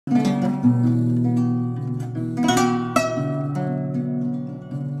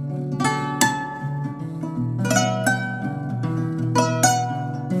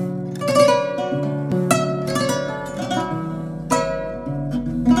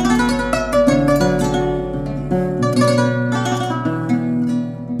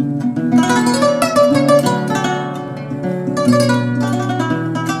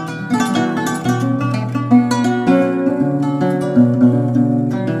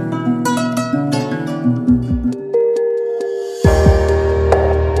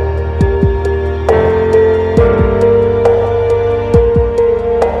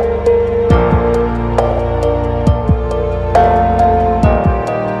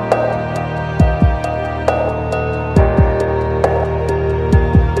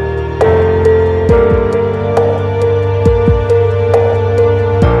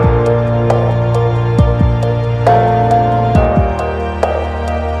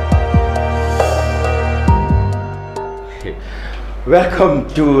Welcome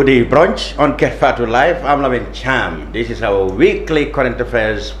to the brunch on Kerr-Fatou Live. I'm Lavin Cham. This is our weekly current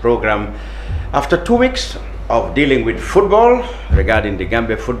affairs program. After 2 weeks of dealing with football regarding the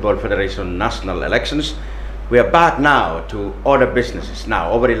Gambia Football Federation national elections, we are back now to other businesses.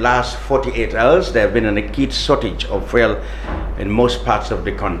 Now, over the last 48 hours, there have been an acute shortage of fuel in most parts of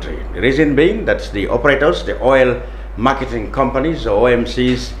the country. The reason being that the operators, the oil marketing companies, or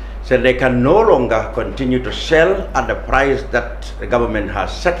OMCs, said they can no longer continue to sell at the price that the government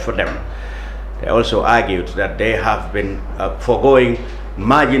has set for them. They also argued that they have been foregoing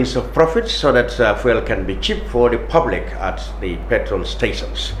margins of profits so that fuel can be cheap for the public at the petrol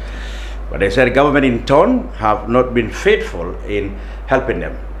stations. But they said the government in turn have not been faithful in helping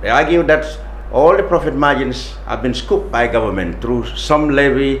them. They argued that all the profit margins have been scooped by government through some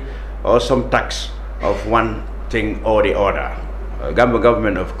levy or some tax of one thing or the other. Gambia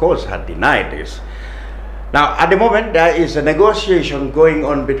government, of course, had denied this. Now, at the moment, there is a negotiation going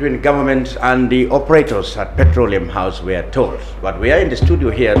on between government and the operators at Petroleum House, we are told. But we are in the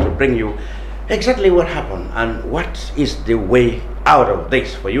studio here to bring you exactly what happened and what is the way out of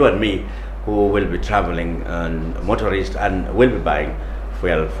this for you and me, who will be traveling and motorists and will be buying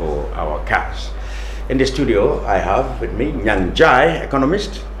fuel for our cars. In the studio, I have with me Nyang Jai,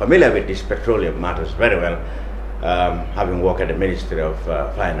 economist, familiar with these petroleum matters very well, having worked at the Ministry of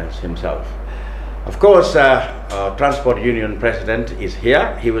Finance himself. Of course, our Transport Union President is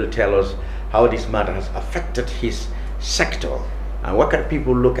here. He will tell us how this matter has affected his sector and what can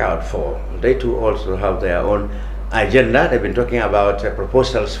people look out for. They too also have their own agenda. They've been talking about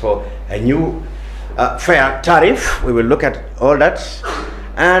proposals for a new fare tariff. We will look at all that.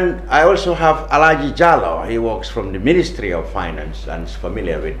 And I also have Alhagie Jallow. He works from the Ministry of Finance and is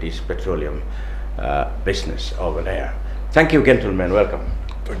familiar with this petroleum business over there. Thank you, gentlemen. Welcome.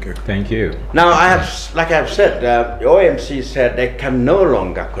 Thank you. Thank you. Now, like I have said, the OMC said they can no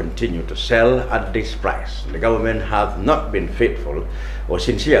longer continue to sell at this price. The government have not been faithful or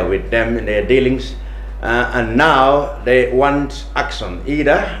sincere with them in their dealings, and now they want action.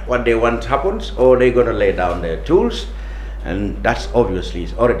 Either what they want happens, or they're going to lay down their tools, and that's obviously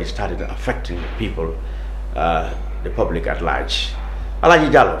already started affecting the people, the public at large.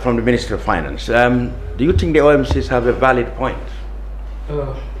 Alhagie Jallow from the Ministry of Finance. Do you think the OMCs have a valid point?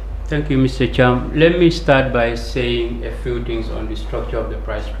 Thank you, Mr. Cham. Let me start by saying a few things on the structure of the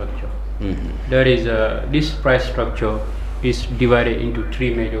price structure. There is this price structure is divided into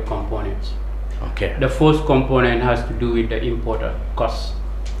 3 major components. Okay. The first component has to do with the importer costs.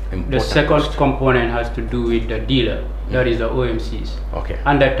 The second component has to do with the dealer, that is the OMCs. Okay.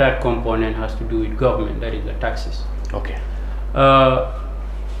 And the third component has to do with government, that is the taxes. Okay.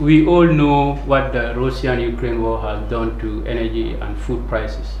 We all know what the Russian-Ukraine war has done to energy and food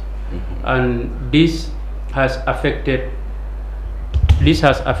prices, and this has affected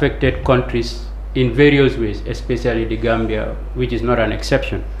countries in various ways, especially the Gambia, which is not an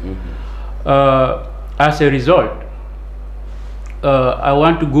exception. As a result, I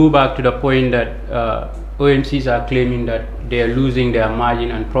want to go back to the point that OMCs are claiming that they are losing their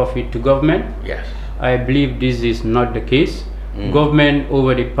margin and profit to government. Yes. I believe this is not the case. Government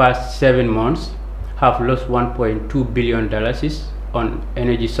over the past 7 months have lost $1.2 billion on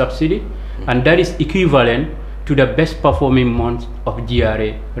energy subsidy, and that is equivalent to the best performing month of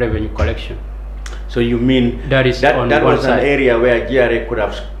GRA revenue collection. So you mean that is that was an area where GRA could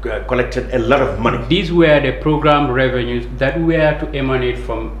have collected a lot of money? These were the program revenues that were to emanate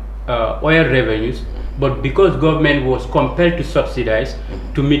from oil revenues, but because government was compelled to subsidize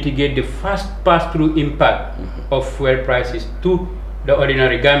to mitigate the fast pass-through impact of fuel prices to the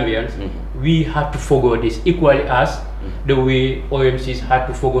ordinary Gambians, we had to forgo this equally as the way OMCs had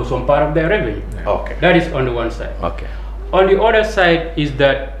to forgo some part of their revenue. Okay. That is on the one side. Okay. On the other side is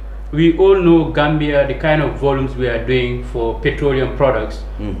that we all know Gambia, the kind of volumes we are doing for petroleum products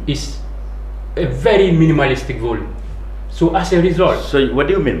is a very minimalistic volume. So as a result... So what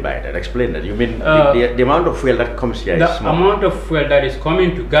do you mean by that? Explain that. You mean the amount of fuel that comes here is small? The amount of fuel that is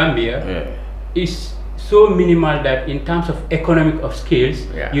coming to Gambia is so minimal that in terms of economic of scales,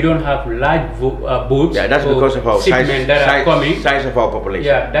 you don't have large boats that's because of our size of our population.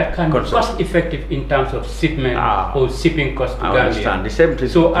 Yeah, that can be cost effective in terms of shipment or shipping cost to Gambia. Understand. The same thing.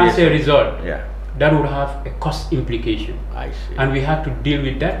 So as a result, that would have a cost implication. I see. And we have to deal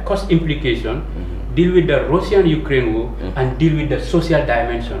with that cost implication, deal with the Russian-Ukraine war, and deal with the social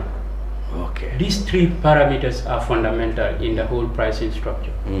dimension. Okay. These 3 parameters are fundamental in the whole pricing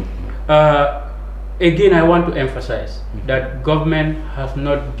structure. Again, I want to emphasize that government has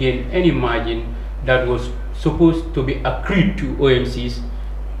not gained any margin that was supposed to be accrued to OMCs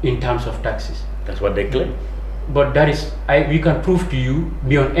in terms of taxes. That's what they claim. but that is, we can prove to you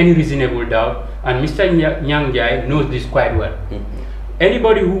beyond any reasonable doubt, and Mr. Nyang Jai knows this quite well.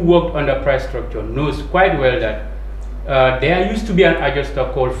 Anybody who worked on the price structure knows quite well that there used to be an adjuster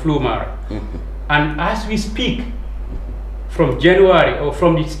called Flumara. And as we speak, from January or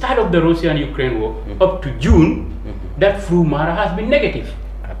from the start of the Russian-Ukraine war up to June, that Flumara has been negative.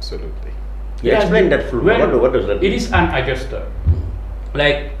 Absolutely. You explain that Flumara. What does that mean? It is an adjuster.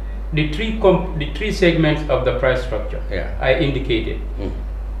 Like the three segments of the price structure I indicated,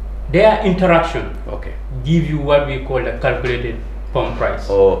 their interaction give you what we call the calculated pump price.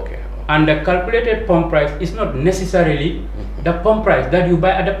 And the calculated pump price is not necessarily the pump price that you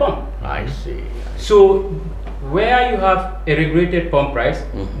buy at the pump. I see. So where you have a regulated pump price,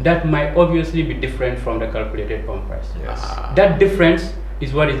 that might obviously be different from the calculated pump price. That difference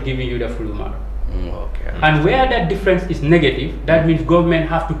is what is giving you the full amount. And where that difference is negative, that means government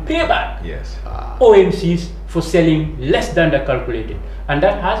have to pay back OMCs for selling less than the calculated. And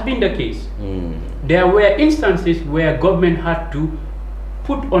that has been the case. There were instances where government had to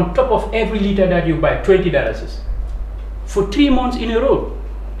put on top of every liter that you buy $20 for 3 months in a row.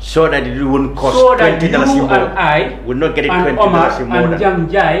 So that it wouldn't cost so $20 that you more. and I would not get it and $20 Omar more. And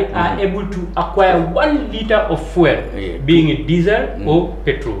Yang Jai are able to acquire 1 liter of fuel, being it diesel or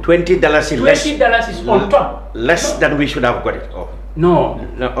petrol. $20 is $20 is on top. Less than we should have got it. No.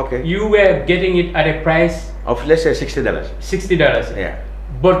 Okay. You were getting it at a price of, let's say, $60. $60.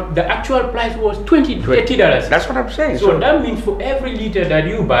 But the actual price was $80. That's what I'm saying. So that means for every liter that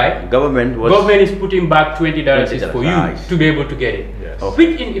you buy, government is putting back $20 for you to be able to get it.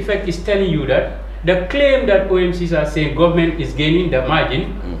 Which in effect is telling you that the claim that OMCs are saying government is gaining the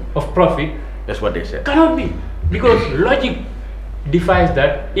margin of profit, that's what they said, cannot be, because logic defies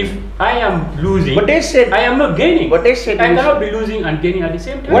that. If I am losing, but they said I am not gaining. But they said I cannot be losing and gaining at the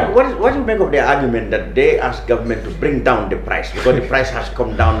same time. What do you make of the argument that they ask government to bring down the price because the price has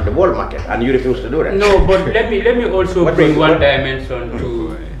come down in the world market and you refuse to do that? No, but let me also bring one dimension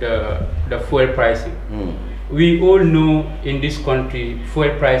to the fuel pricing. We all know in this country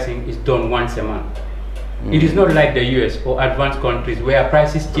fuel pricing is done once a month. It is not like the US or advanced countries where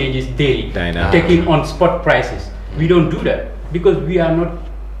prices changes daily, taking on spot prices. We don't do that because we are not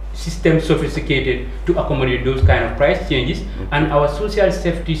system sophisticated to accommodate those kind of price changes, and our social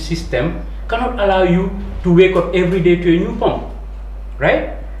safety system cannot allow you to wake up every day to a new pump,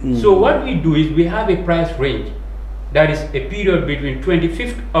 right? So what we do is we have a price range. That is a period between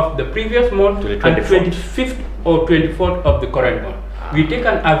 25th of the previous month and 25th or 24th of the current month. We take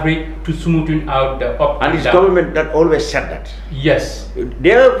an average to smoothen out the up and it's down. Government that always said that. Yes.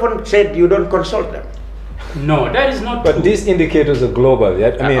 They often said you don't consult them. No, that is not true. But these indicators are global.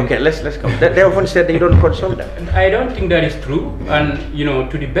 I mean, okay, let's go. They often said that you don't consult them. I don't think that is true. And you know,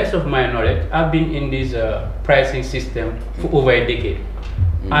 to the best of my knowledge, I've been in this pricing system for over a decade.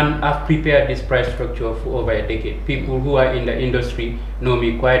 And I've prepared this price structure for over a decade. People who are in the industry know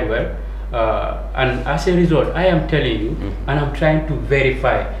me quite well. And as a result, I am telling you, and I'm trying to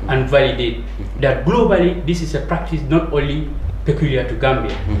verify and validate that globally, this is a practice not only peculiar to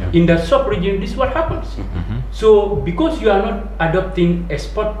Gambia. In the sub-region, this is what happens. So because you are not adopting a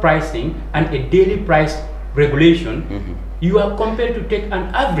spot pricing and a daily price regulation, you are compelled to take an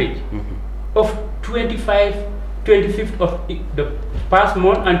average of 25th of the past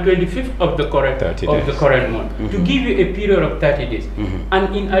month and 25th of the current month to give you a period of 30 days.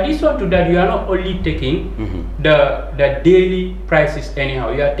 And in addition to that, you are not only taking the daily prices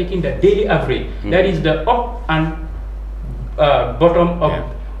anyhow, you are taking the daily average. That is the up and bottom of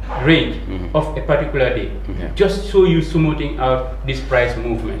range of a particular day, just so you smoothing out this price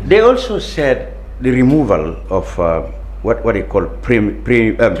movement. They also said the removal of what they call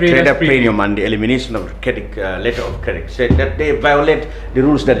trader premium and the elimination of credit, letter of credit, said that they violate the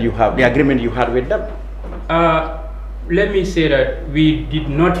rules that you have, the agreement you had with them. Let me say that we did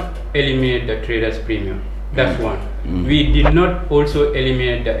not eliminate the traders premium. That's one. We did not also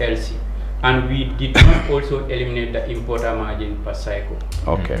eliminate the LC, and we did not also eliminate the importer margin per cycle.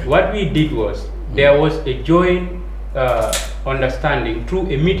 What we did was there was a joint understanding through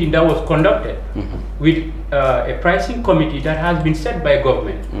a meeting that was conducted with a pricing committee that has been set by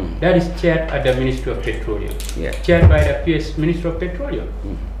government, that is chaired at the Ministry of Petroleum, chaired by the PS Minister of Petroleum,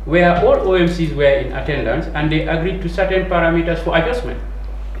 where all OMCs were in attendance and they agreed to certain parameters for adjustment.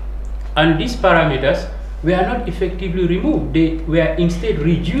 And these parameters were not effectively removed, they were instead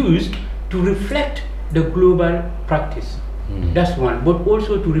reduced to reflect the global practice. That's one, but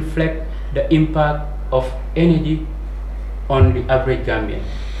also to reflect the impact of energy on the average Gambian.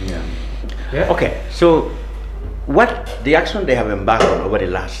 Okay, so what the action they have embarked on over the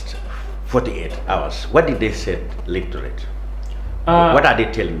last 48 hours. What did they say lead to it? What are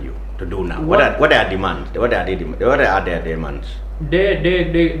they telling you to do now? What are their demands? What are their demands?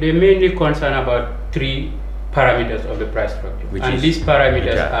 They mainly concern about 3 parameters of the price structure. These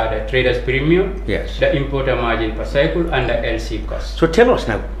parameters are the trader's premium, the importer margin per cycle, and the LC cost. So tell us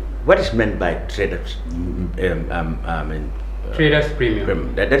now, what is meant by traders? Traders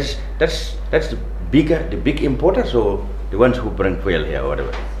premium. That's the big importers, or the ones who bring fuel here or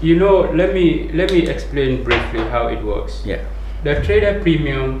whatever. You know, let me explain briefly how it works. Yeah. The trader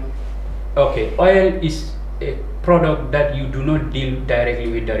premium. Okay, oil is a product that you do not deal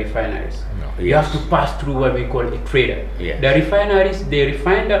directly with the refineries. No. You have to pass through what we call a trader. Yes. The refineries, they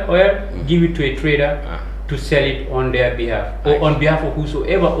refine the oil, give it to a trader to sell it on their behalf, or on behalf of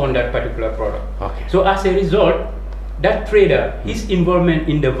whosoever own that particular product. Okay. So as a result, that trader, his involvement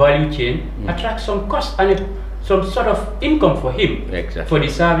in the value chain attracts some cost and some sort of income for him for the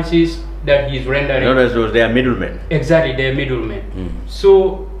services that he's rendering. In other words, they are middlemen. Exactly, they are middlemen.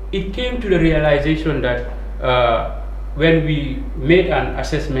 So it came to the realization that when we made an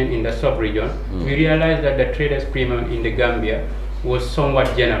assessment in the sub-region, we realized that the traders premium in the Gambia was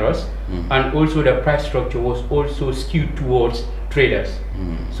somewhat generous, and also the price structure was also skewed towards traders.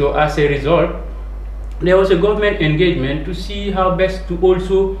 So as a result, there was a government engagement to see how best to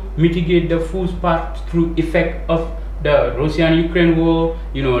also mitigate the full pass-through effect of the Russian-Ukraine war,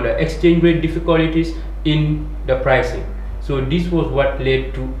 you know, the exchange rate difficulties in the pricing. So this was what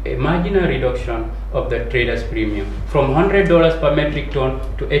led to a marginal reduction of the traders premium from $100 per metric ton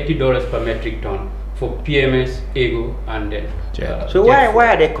to $80 per metric ton for PMS, EGO, and then. So why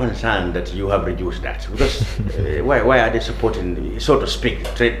are they concerned that you have reduced that? Because why are they supporting, so to speak,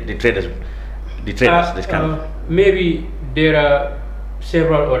 the traders? This kind of? Maybe there are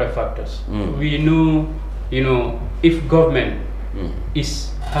several other factors. We know, you know, if government is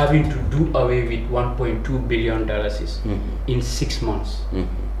having to do away with $1.2 billion in 6 months,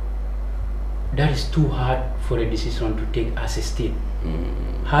 that is too hard for a decision to take as a state.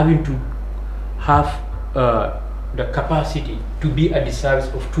 Having to have the capacity to be at the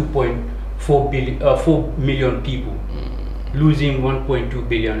service of 4 million people, losing 1.2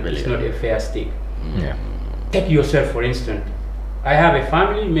 billion is not a fair stake. Take yourself, for instance. I have a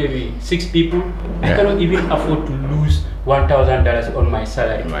family, maybe 6 people. I cannot even afford to lose $1,000 on my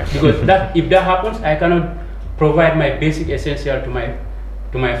salary because that, if that happens, I cannot provide my basic essential to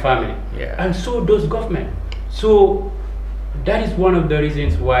my family. And so does government. So that is one of the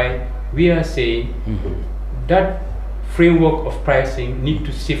reasons why we are saying that framework of pricing need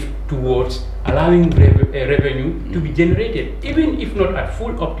to shift towards allowing revenue to be generated, even if not at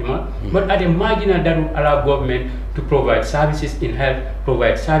full optimal, but at a marginal that will allow government to provide services in health,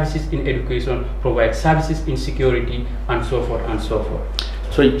 provide services in education, provide services in security, and so forth and so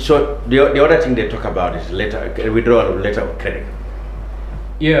forth. So the other thing they talk about is withdrawal of letter of credit.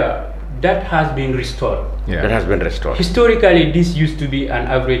 Yeah, that has been restored. That has been restored. Historically, this used to be an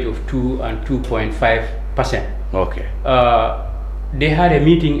average of 2 and 2.5%. Okay. They had a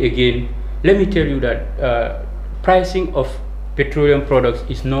meeting again. Let me tell you that pricing of petroleum products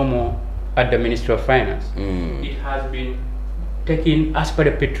is no more at the Ministry of Finance. It has been taken as per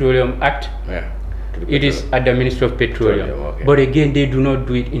the Petroleum Act. It is at the Ministry of Petroleum. But again, they do not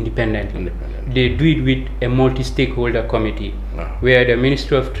do it independently. They do it with a multi-stakeholder committee where the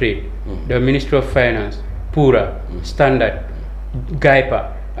Ministry of Trade, the Ministry of Finance, PURA, Standard,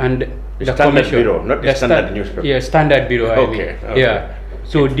 GAIPA, and the Standard Commission. Bureau, not the Standard newspaper. Yeah, Standard Bureau. I mean. Yeah.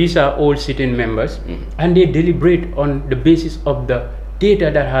 So these are all sitting members, and they deliberate on the basis of the data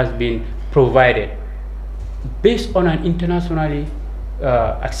that has been provided, based on an internationally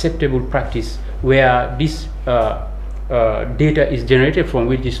acceptable practice, where this data is generated from,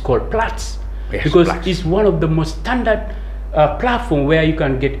 which is called Platts, because it's one of the most standard platform where you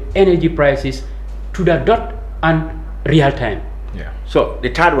can get energy prices to the dot and real time. So the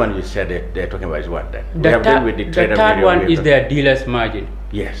third one you said they're talking about is what then? The third one is their dealer's margin.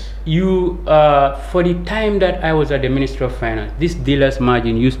 Yes. You for the time that I was at the Ministry of Finance, this dealer's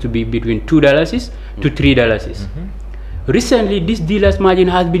margin used to be between $2 to $3. Recently, this dealer's margin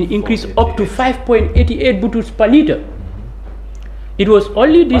has been increased up to 5.88 butus per liter. It was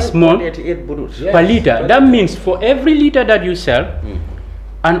only this month per liter. That means for every liter that you sell,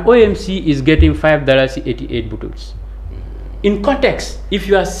 an OMC is getting $5.88 butus. In context, if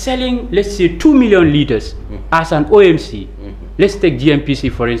you are selling, let's say, 2 million liters as an OMC, let's take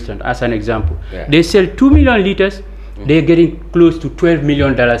GMPC for instance as an example. They sell 2 million liters, they're getting close to $12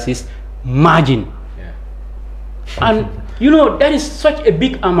 million margin. And you know, that is such a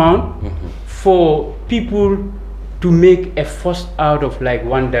big amount for people to make a fuss out of like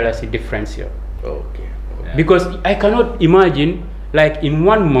 $1 differential. Okay. Yeah. Because I cannot imagine like in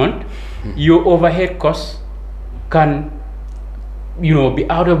 1 month your overhead costs can be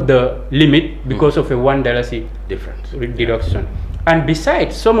out of the limit because of a $1 Difference. reduction. And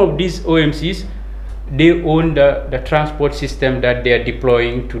besides, some of these OMCs, they own the transport system that they are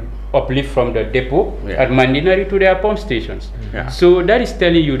deploying to uplift from the depot at Mandinari to their pump stations. So that is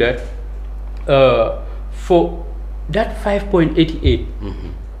telling you that for that 5.88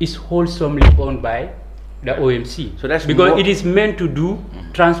 is wholesomely owned by the OMC. So that's because it is meant to do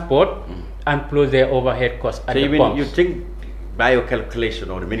transport and plus their overhead costs at so the pumps. You think by your calculation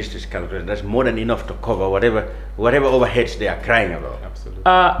or the ministry's calculation, that's more than enough to cover whatever overheads they are crying about? Absolutely.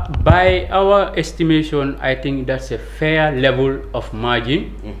 By our estimation, I think that's a fair level of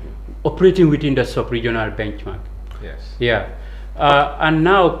margin operating within the sub-regional benchmark. Yes. Yeah. And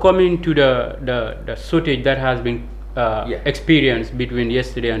now coming to the shortage that has been experienced between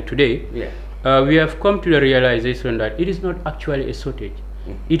yesterday and today, we have come to the realization that it is not actually a shortage.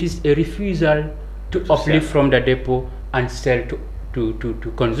 It is a refusal to uplift from the depot and sell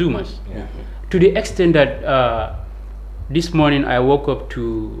to consumers. To the extent that this morning I woke up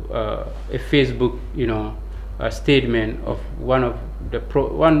to a Facebook, a statement of one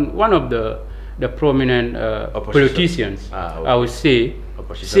of the prominent politicians, I would say,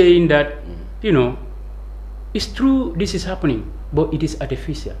 saying that it's true this is happening, but it is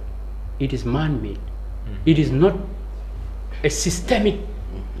artificial, it is man-made, it is not a systemic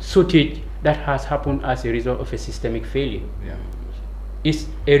shortage that has happened as a result of a systemic failure. It's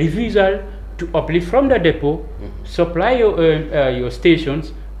a refusal to uplift from the depot, supply your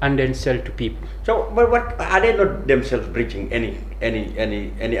stations, and then sell to people. So, but what are they not themselves breaching any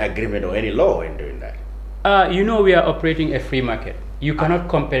agreement or any law in doing that? We are operating a free market. You cannot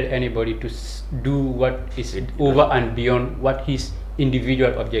compel anybody to do what is over and beyond what his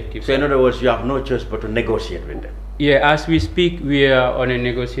individual objectives. So, in other words, you have no choice but to negotiate with them. Yeah, as we speak, we are on a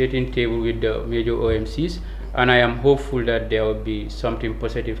negotiating table with the major OMCs, and I am hopeful that there will be something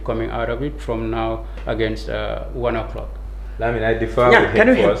positive coming out of it from now against 1 o'clock. I mean, I differ with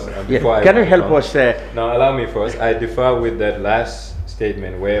him first. Can you help us? No, allow me first. I differ with that last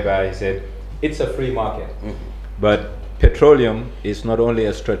statement whereby he said it's a free market. But petroleum is not only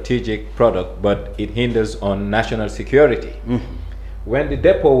a strategic product, but it hinders on national security. When the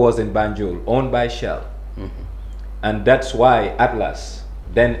depot was in Banjul, owned by Shell, and that's why Atlas,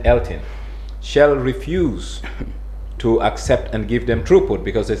 then Elton, Shell refused to accept and give them throughput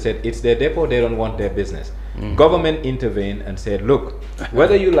because they said it's their depot, they don't want their business. Government intervened and said, look,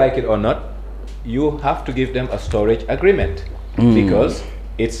 whether you like it or not, you have to give them a storage agreement because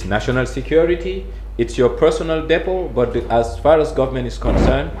it's national security, it's your personal depot, but as far as government is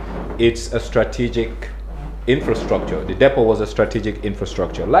concerned, it's a strategic infrastructure. The depot was a strategic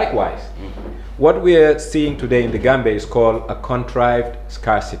infrastructure. Likewise, what we are seeing today in the Gambia is called a contrived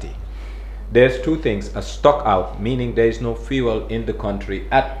scarcity. There's two things: a stock out, meaning there is no fuel in the country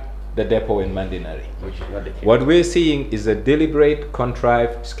at the depot in Mandinari. What we're seeing is a deliberate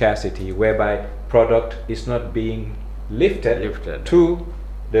contrived scarcity whereby product is not being lifted to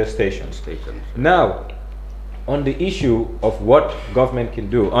the stations. Now, on the issue of what government can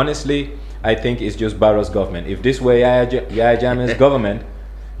do, honestly, I think it's just Barrow's government. If this were Yahya Jammeh's government,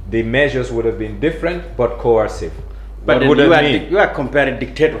 the measures would have been different but coercive. But you are comparing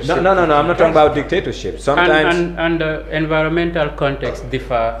dictatorship. No, I'm not talking about dictatorship. Sometimes and the environmental context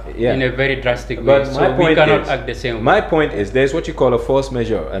differ in a very drastic way. But so we cannot act the same way. My point is, there's what you call a force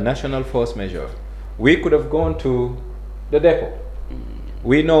majeure, a national force majeure. We could have gone to the depot.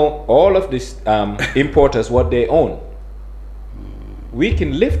 We know all of these importers what they own. We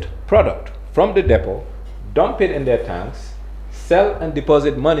can lift product from the depot, dump it in their tanks, sell and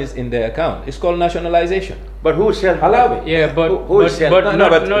deposit monies in their account. It's called nationalization. But who sell? Allow it. Yeah,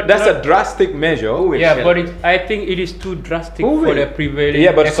 that's a drastic measure. I think it is too drastic for the prevailing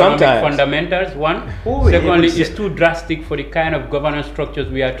economic fundamentals. One. Secondly, it's too drastic for the kind of governance structures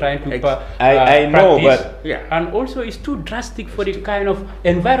we are trying to I know, practice. And also it's too drastic for the kind of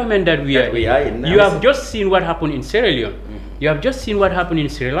environment that we are in. You have just seen what happened in Sierra Leone. You have just seen what happened in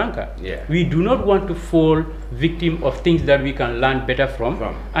Sri Lanka. We do not want to fall victim of things that we can learn better from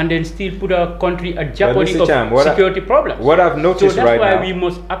and then still put our country at jeopardy of security problems. What I've noticed right now. So that's why we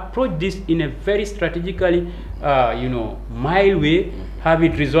must approach this in a very strategically, mild way, have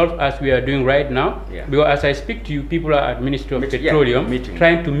it resolved as we are doing right now. Because as I speak to you, people are at Ministry of Petroleum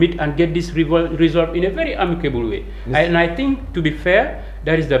trying to meet and get this resolved in a very amicable way. And I think, to be fair,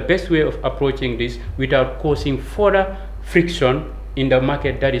 that is the best way of approaching this without causing further friction in the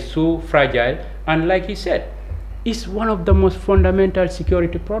market that is so fragile. And like he said, is one of the most fundamental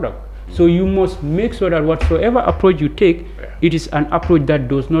security products. So you must make sure that whatsoever approach you take, it is an approach that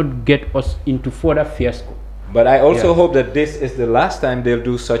does not get us into further fiasco. But I also hope that this is the last time they'll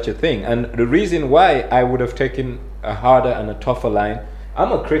do such a thing. And the reason why I would have taken a harder and a tougher line,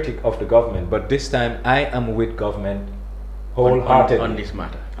 I'm a critic of the government, but this time I am with government wholeheartedly on this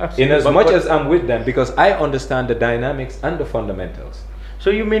matter. Absolutely. In as much as I'm with them, because I understand the dynamics and the fundamentals. So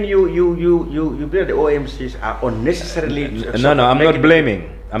you mean you believe the OMCs are unnecessarily? No, I'm not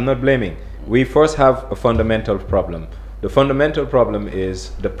blaming. I'm not blaming. We first have a fundamental problem. The fundamental problem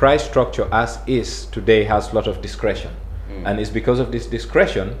is the price structure as is today has a lot of discretion. And it's because of this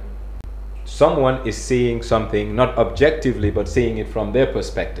discretion, someone is seeing something, not objectively, but seeing it from their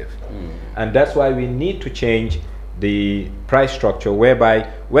perspective. And that's why we need to change the price structure, whereby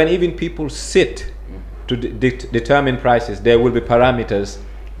when even people sit to determine prices, there will be parameters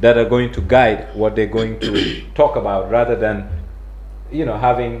that are going to guide what they're going to talk about, rather than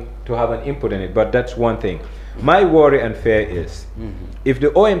having to have an input in it. But that's one thing. My worry and fear is if the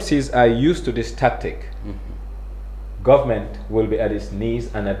OMCs are used to this tactic, government will be at its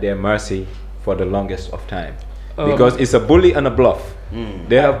knees and at their mercy for the longest of time, because it's a bully and a bluff.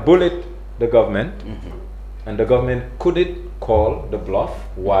 They have bullied the government, and the government couldn't call the bluff.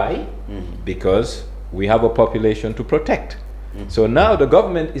 Why? Because we have a population to protect. So now the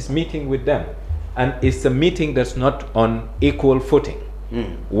government is meeting with them, and it's a meeting that's not on equal footing.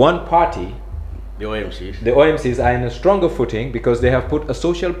 One party, the OMCs are in a stronger footing because they have put a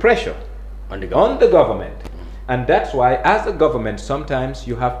social pressure on the government. And that's why, as a government, sometimes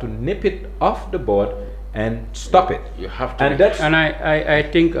you have to nip it off the board and stop it. You have to. And I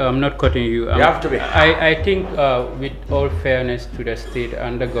think I'm not cutting you. You have to be. I think with all fairness to the state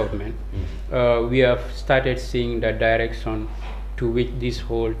and the government, we have started seeing the direction to which this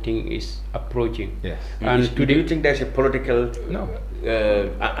whole thing is approaching. Yes. And do you think there's a political? No.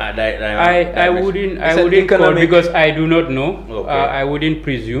 I wouldn't call, because I do not know. Okay. I wouldn't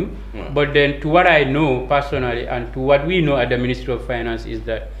presume. But then, to what I know personally, and to what we know at the Ministry of Finance, is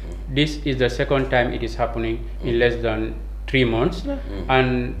that this is the second time it is happening in less than 3 months,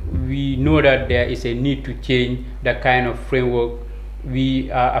 and we know that there is a need to change the kind of framework we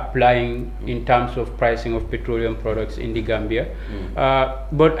are applying in terms of pricing of petroleum products in the Gambia.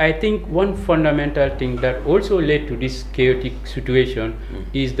 But I think one fundamental thing that also led to this chaotic situation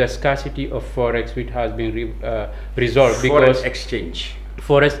is the scarcity of forex, which has been resolved. Forex exchange.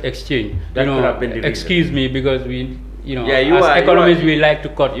 Forex exchange. That could have been the excuse me, because we, as economists, we like to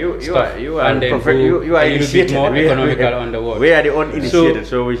cut stuff, and then you are a little bit more economical on the word. We are the uninitiated,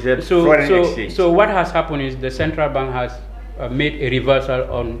 so we said foreign exchange. So what has happened is the central bank has made a reversal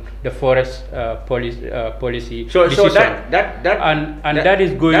on the forex policy decision. That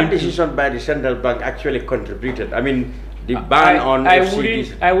is going. That decision by the central bank actually contributed. I mean, the ban on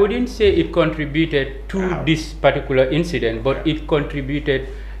FCDs. I wouldn't say it contributed to this particular incident, but it contributed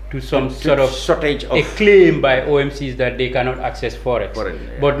to some sort of shortage of a claim by OMCs that they cannot access forex.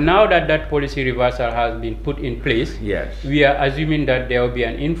 But now that that policy reversal has been put in place, we are assuming that there will be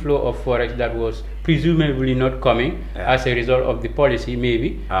an inflow of forex that was presumably not coming as a result of the policy,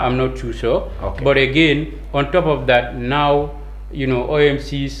 maybe. I'm not too sure. But again, on top of that, now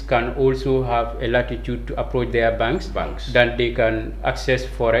OMCs can also have a latitude to approach their banks that they can access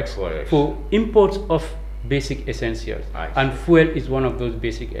forex for imports of basic essentials, and fuel is one of those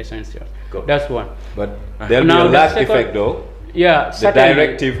basic essentials. That's one. But there'll be a lag effect, though. Yeah, the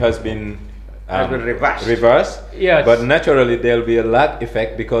directive has been reversed. Yes. But naturally there'll be a lag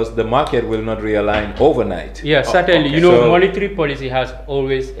effect because the market will not realign overnight. Yeah, certainly. Monetary policy has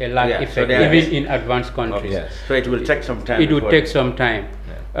always a lag effect, even in advanced countries. So it will take some time. It will take some time.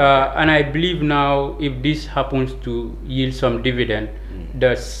 And I believe now, if this happens to yield some dividend,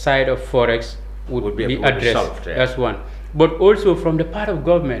 the side of forex would be addressed. That's one. But also from the part of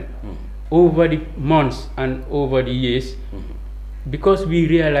government, over the months and over the years, because we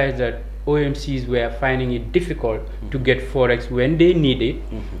realized that OMCs were finding it difficult to get forex when they need it,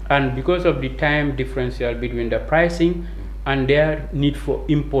 and because of the time differential between the pricing and their need for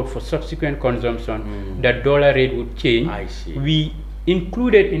import for subsequent consumption, the dollar rate would change. We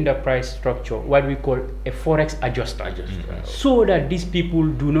included in the price structure what we call a forex adjuster, so that these people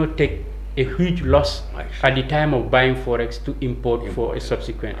do not take a huge loss at the time of buying forex to import for a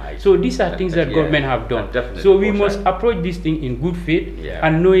subsequent. So these are things that government have done. So we must approach this thing in good faith,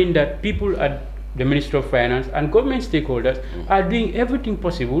 and knowing that people at the Ministry of Finance and government stakeholders are doing everything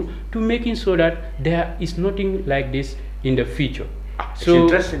possible to making sure that there is nothing like this in the future. It's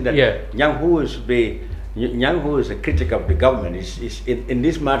interesting that Young Who should be Nyang, who is a critic of the government, is in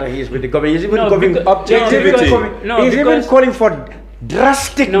this matter, he is with the government. He's even calling objectivity. He's even calling for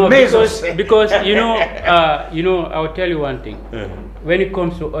drastic measures. Because I'll tell you one thing. When it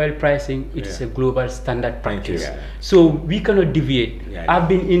comes to oil pricing, it's a global standard practice. So we cannot deviate. I've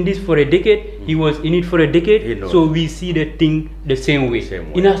been in this for a decade. He was in it for a decade. So we see the thing the same way.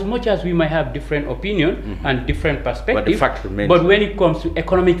 In as much as we might have different opinion and different perspective, but when it comes to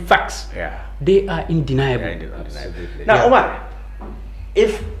economic facts, they are undeniable. Now, Omar,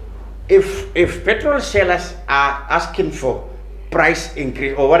 if petrol sellers are asking for price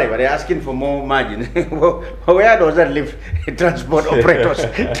increase or whatever, they're asking for more margin, where does that leave transport operators?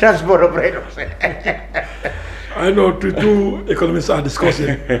 I know two economists are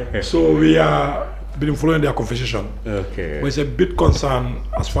discussing, so we are been following their conversation. But it's a bit concerned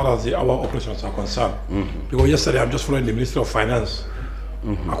as far as our operations are concerned. Because yesterday I'm just following the Minister of Finance.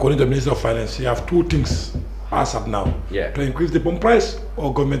 According to the Minister of Finance, you have two things as of now: to increase the pump price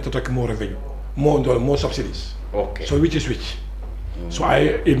or government to take more revenue, more subsidies. So which is which? So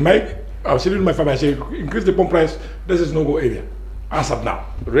I was sitting in my family, I say increase the pump price. This is no go area as of now.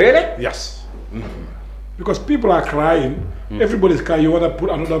 Really? Yes. Because people are crying. Everybody's crying. You want to put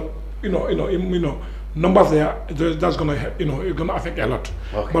another, numbers there. That's gonna, it's gonna affect a lot.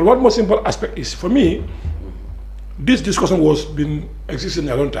 But what most simple aspect is for me, this discussion was been existing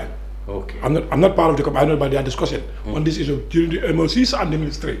a long time. I'm not part of the company, but they are discussing on this issue during the MOCs and the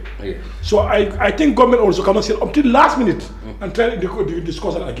ministry. So I think government also cannot sit until last minute and try to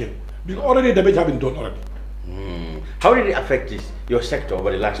discuss it again. Because already damage has been done already. How did it affect your sector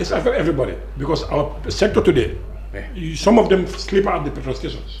over the last time? It's affect everybody because our sector today, some of them sleep at the petrol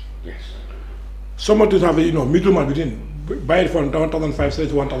stations. Some of them have middleman within, buy it from 1,500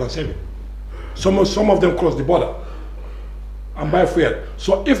 to 1,007. Some of them cross the border and buy fuel.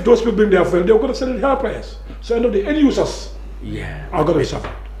 So if those people bring their fuel, they're going to sell it at higher price. So end of the end users are going to be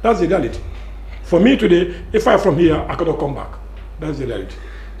suffered. That's the reality. For me today, if I'm from here, I cannot come back. That's the reality.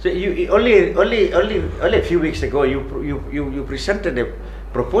 So you only a few weeks ago you presented a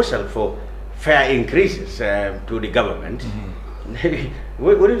proposal for fare increases to the government.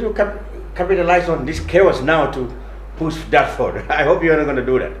 Wouldn't you capitalize on this chaos now to push that forward? I hope you're not going to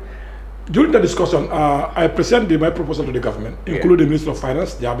do that. During the discussion, I presented my proposal to the government, including the Minister of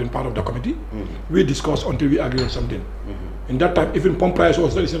Finance. They have been part of the committee. We discussed until we agreed on something. In that time, even pump price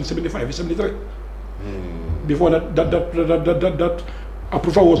was 75, it's 73. Before that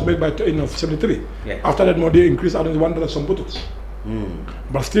approval was made by 73. After that, more they increased around $1 some bottles.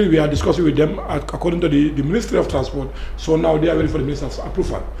 But still, we are discussing with them according to the Ministry of Transport. So now they are waiting for the Minister's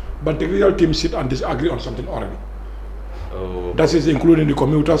approval. But the technical team sit and disagree on something already. That is including the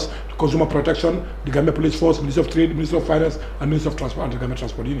commuters, the consumer protection, the Gambia Police Force, Minister of Trade, Minister of Finance, and Minister of Transport and the Gambia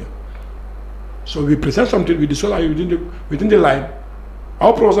Transport Union. So we present something, we discuss within the line.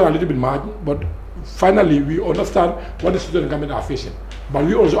 Our proposals are a little bit mad, but finally we understand what the student government are facing. But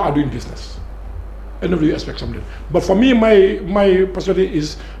we also are doing business. And we expect something. But for me, my perspective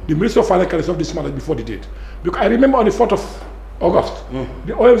is the Minister of Finance can resolve this matter before the date. Because I remember on the 4th of August,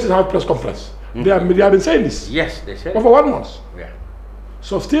 the OMCs have a press conference. They have been saying this. Yes, they said. Over 1 month.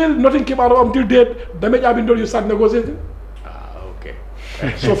 So still nothing came out until date. Damage have been done. You start negotiating.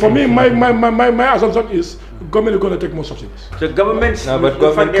 So for me, my assumption is government is going to take more subsidies. So governments, but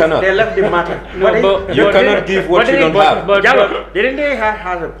government cannot. They left the matter. You cannot give what you don't have. But Jallow, didn't they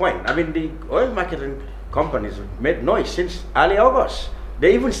have a point? I mean, the oil marketing companies made noise since early August.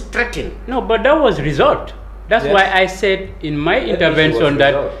 They even threatened. No, but that was resolved. That's why I said in my intervention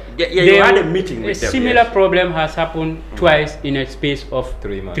that you had a meeting with them. A similar problem has happened twice in a space of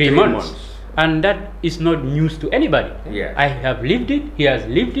 3 months. And that is not news to anybody. I have lived it, he has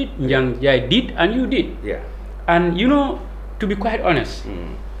lived it, Young Jai did, and you did. And to be quite honest,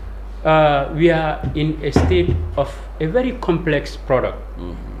 we are in a state of a very complex product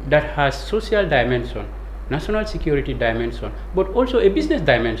that has social dimension, national security dimension, but also a business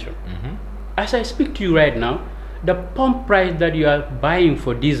dimension. As I speak to you right now, the pump price that you are buying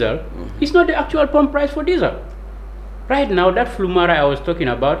for diesel is not the actual pump price for diesel. Right now, that Flumara I was talking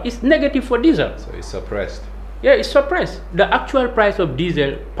about is negative for diesel. So it's suppressed. Yeah, it's suppressed. The actual price of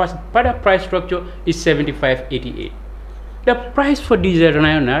diesel, per the price structure, is $75.88. The price for diesel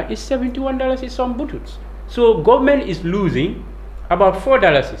right now is $71 in some bottles. So government is losing about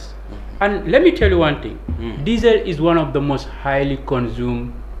 $4. And let me tell you one thing. Diesel is one of the most highly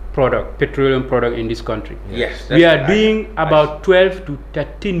consumed petroleum product in this country. We are doing about 12 to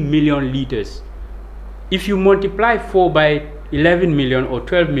 13 million liters. If you multiply 4 by 11 million or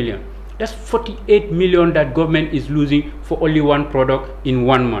 12 million, that's 48 million that government is losing for only one product in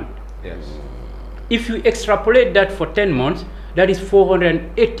 1 month. if you extrapolate that for 10 months, that is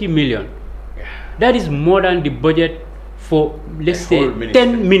 480 million. Yeah. That is more than the budget for, let's say,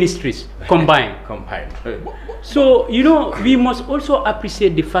 10 ministries combined. Combined. So, you know, we must also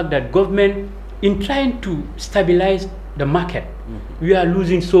appreciate the fact that government, in trying to stabilize the market, we are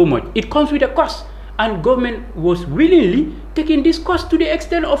losing so much. It comes with a cost, and government was willingly taking this cost to the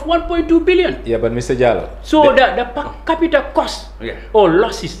extent of 1.2 billion. Yeah, but Mr. Jallow. So the per capita cost or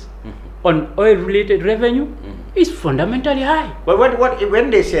losses on oil-related revenue is fundamentally high. But when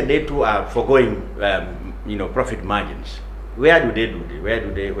they say they too are foregoing, you know, profit margins, where do they do this?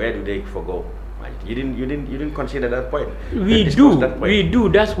 Where do they forego? You didn't consider that point. We do.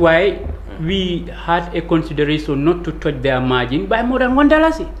 That's why we had a consideration not to touch their margin by more than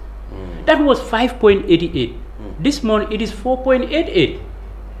 $1. That was 5.88. This month it is 4.88,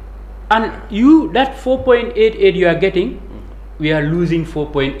 and that 4.88 you are getting, we are losing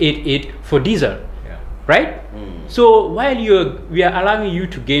 4.88 for diesel, right? So while we are allowing you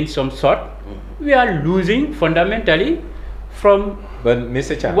to gain some sort, we are losing fundamentally from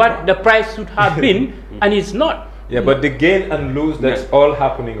what the price should have been, and it's not. Yeah, but the gain and lose that's all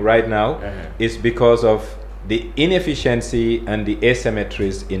happening right now is because of the inefficiency and the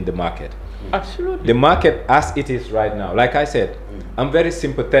asymmetries in the market. Absolutely. The market as it is right now, like I said, I'm very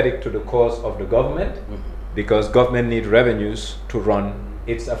sympathetic to the cause of the government because government needs revenues to run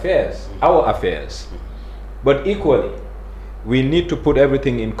its affairs, our affairs. But equally, we need to put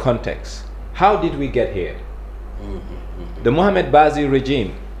everything in context. How did we get here? The Mohamed Bazi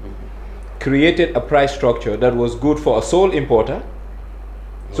regime created a price structure that was good for a sole importer,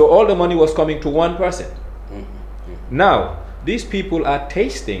 so all the money was coming to one person. Now, these people are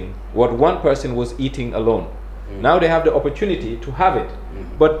tasting what one person was eating alone. Now they have the opportunity to have it.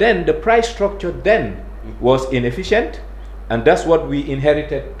 But then the price structure then was inefficient, and that's what we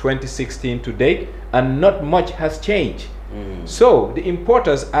inherited 2016 to date, and not much has changed. So the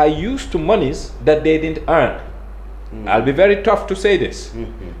importers are used to monies that they didn't earn. I'll be very tough to say this.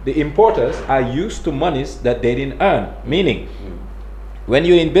 The importers are used to monies that they didn't earn, meaning when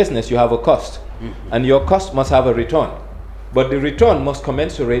you're in business you have a cost, and your cost must have a return, but the return must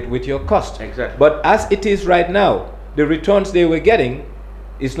commensurate with your cost. Exactly. But as it is right now, the returns they were getting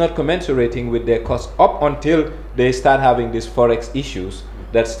is not commensurating with their cost up until they start having these forex issues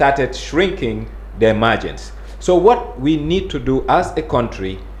that started shrinking their margins. So what we need to do as a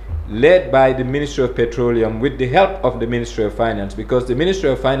country, led by the Ministry of Petroleum with the help of the Ministry of Finance, because the Ministry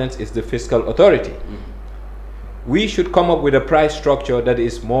of Finance is the fiscal authority, we should come up with a price structure that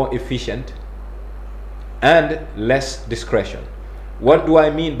is more efficient and less discretion. What do I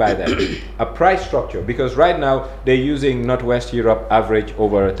mean by that? A price structure, because right now they're using Northwest Europe average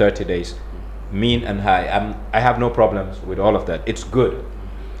over 30 days, mean and high. I have no problems with all of that. It's good.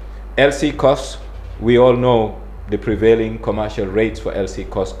 LC costs, we all know the prevailing commercial rates for LC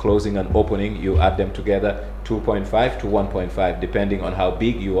costs, closing and opening, you add them together, 2.5 to 1.5, depending on how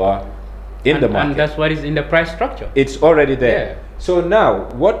big you are in the market. And that's what is in the price structure. It's already there. So now,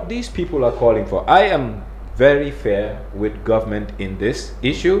 what these people are calling for, I am very fair with government in this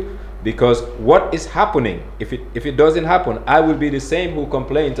issue, because what is happening, if it doesn't happen, I will be the same who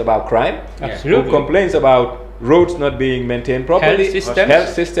complains about crime, who complains about roads not being maintained properly, health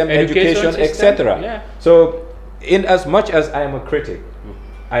system, education, etc. So in as much as I am a critic,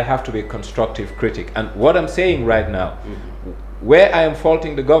 I have to be a constructive critic. And what I'm saying right now, where I am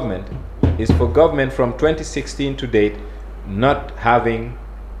faulting the government is for government from 2016 to date not having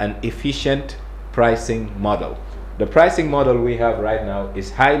an efficient pricing model. The pricing model we have right now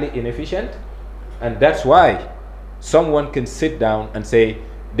is highly inefficient, and that's why someone can sit down and say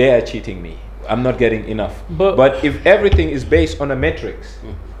they are cheating me, I'm not getting enough. But if everything is based on a matrix,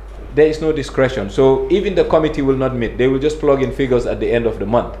 there is no discretion. So even the committee will not meet. They will just plug in figures at the end of the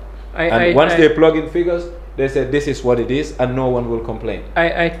month. Once they plug in figures, they say this is what it is, and no one will complain.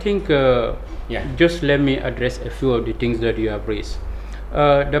 I think, just let me address a few of the things that you have raised.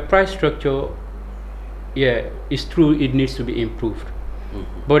 The price structure, it's true, it needs to be improved.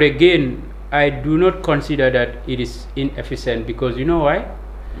 But again, I do not consider that it is inefficient, because you know why?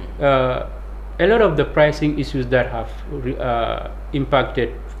 A lot of the pricing issues that have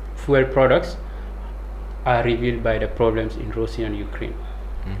impacted fuel products are revealed by the problems in Russia and Ukraine.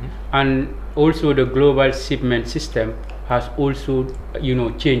 And also the global shipment system has also,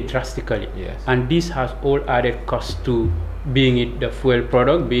 changed drastically. And this has all added costs to being it the fuel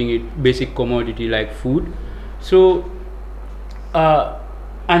product, being it basic commodity like food. So,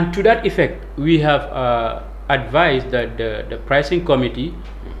 and to that effect, we have advised that the pricing committee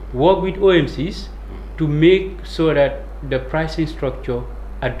work with OMCs to make so that the pricing structure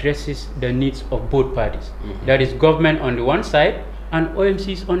addresses the needs of both parties. That is government on the one side and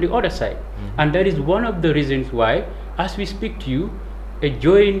OMCs on the other side. And that is one of the reasons why, as we speak to you, a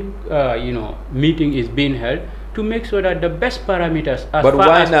joint meeting is being held to make sure that the best parameters as but far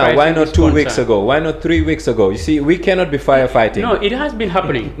why as now? Why not 2 concerned. weeks ago? Why not 3 weeks ago? You see, we cannot be firefighting. No, it has been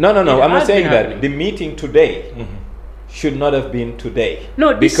happening. No. I'm not saying that. Happening. The meeting today should not have been today.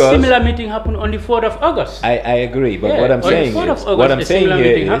 No, this because similar meeting happened on the 4th of August. I agree, but Yeah, what I'm on saying the 4th of is, August, what I'm a saying similar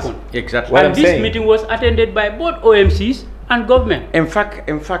here meeting is, happened. Exactly. What And I'm this saying- meeting was attended by both OMCs and government. In fact,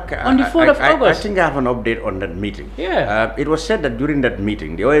 On the 4th of I August. think I have an update on that meeting. Yeah. It was said that during that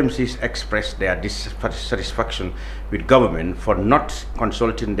meeting, the OMCs expressed their dissatisfaction with government for not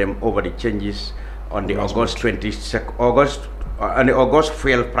consulting them over the changes on the August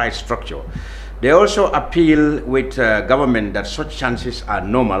fuel price structure. They also appeal with government that such chances are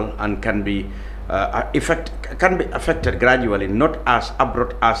normal and can be affected gradually, not as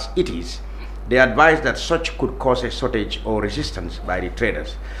abrupt as it is. They advise that such could cause a shortage or resistance by the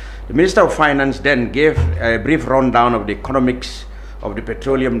traders. The Minister of Finance then gave a brief rundown of the economics of the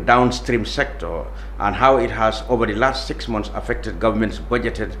petroleum downstream sector and how it has over the last 6 months affected government's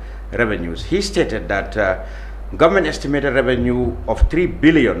budgeted revenues. He stated that government estimated revenue of 3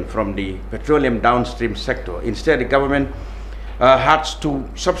 billion from the petroleum downstream sector. Instead, the government had to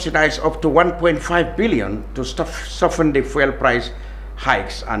subsidize up to 1.5 billion to soften the fuel price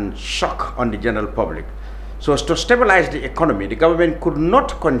hikes and shock on the general public. So as to stabilize the economy, the government could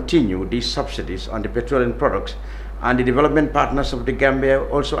not continue these subsidies on the petroleum products, and the development partners of the Gambia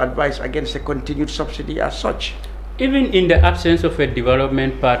also advised against a continued subsidy as such. Even in the absence of a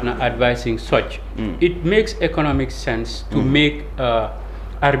development partner advising such, it makes economic sense to make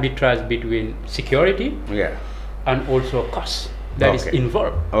arbitrage between security and also costs that is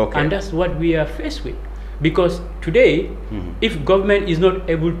involved. And that's what we are faced with. Because today, if government is not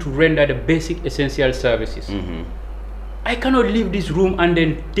able to render the basic essential services, I cannot leave this room and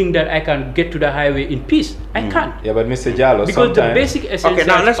then think that I can get to the highway in peace. I can't. Yeah, but Mr. Jallow, because the basic essentials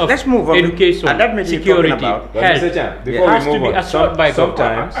now let's move on. education, security, health, Mr. Jam, before has we to move be on, assured by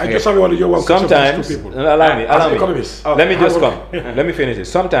government. sometimes, I just have one question sometimes, to people. allow me. Economists. Let me just come. Let me finish it.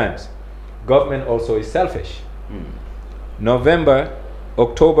 Sometimes, government also is selfish.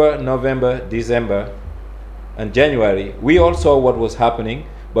 October, November, December, and January, we all saw what was happening,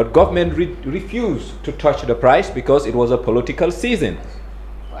 but government refused to touch the price because it was a political season.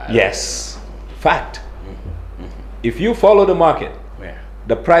 Yes, fact. If you follow the market,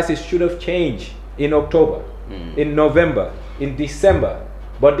 the prices should have changed in October, in November, in December,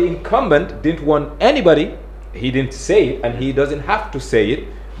 but the incumbent didn't want anybody. He didn't say it, and he doesn't have to say it,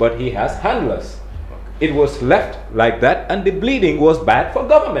 but he has handlers. It was left like that, and the bleeding was bad for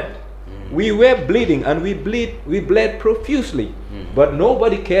government. We were bleeding, and we bled profusely, but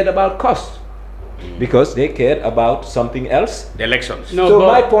nobody cared about cost because they cared about something else. The elections. No, So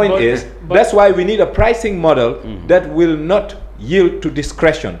my point is, that's why we need a pricing model that will not yield to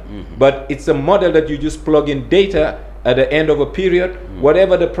discretion, but it's a model that you just plug in data at the end of a period.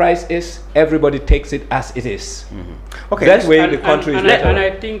 Whatever the price is, everybody takes it as it is. Okay, That way the country is better. And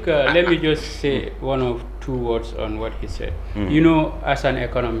I think, let me just say one or two words on what he said. You know, as an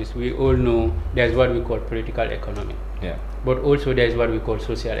economist, we all know there's what we call political economy, but also there's what we call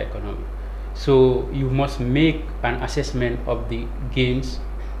social economy. So you must make an assessment of the gains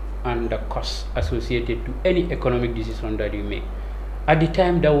and the costs associated to any economic decision that you make. At the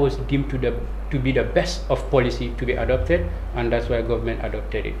time, that was deemed to be the best of policy to be adopted, and that's why government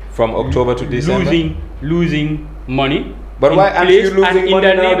adopted it. From October to December? Losing money. But why aren't you losing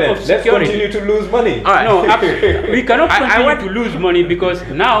money now then? Let's Security. continue to lose money. No, we cannot continue to lose money because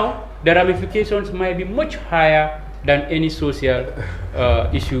now the ramifications might be much higher than any social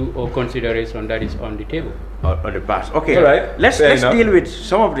issue or consideration that is on the table. On the past. Okay, all right. Let's enough. deal with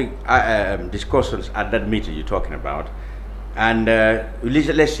some of the discussions at that meeting you're talking about, and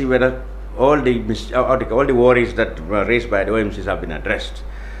let's see whether all the worries that were raised by the OMCs have been addressed.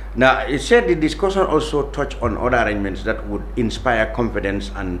 Now, it said the discussion also touched on other arrangements that would inspire confidence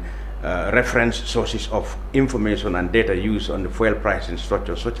and reference sources of information and data used on the fuel pricing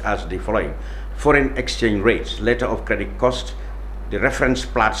structure, such as the following: foreign exchange rates, letter of credit cost, the reference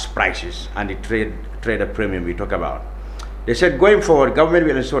Platts prices, and the trader premium we talk about. They said going forward, government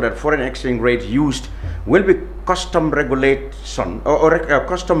will ensure that foreign exchange rates used will be custom regulation or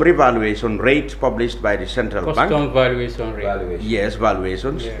custom revaluation rate published by the central bank. Custom valuation rate. Yes,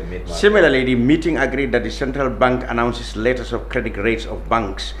 valuations. Yeah. Similarly, the meeting agreed that the central bank announces letters of credit rates of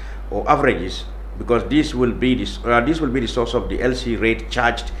banks or averages, because this will be the source of the LC rate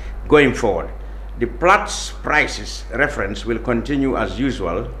charged going forward. The Platts prices reference will continue as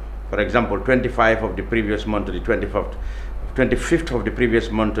usual. For example, 25 of the previous month to the 25th of the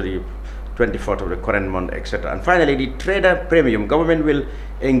previous month to the 24th of the current month, etc. And finally, the trader premium. Government will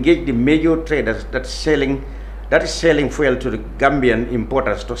engage the major traders that is selling fuel to the Gambian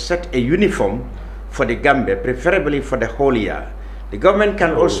importers to set a uniform for the Gambia, preferably for the whole year. The government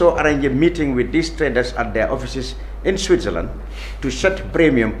can also arrange a meeting with these traders at their offices in Switzerland to set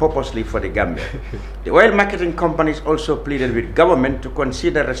premium purposely for the Gambia. The oil marketing companies also pleaded with government to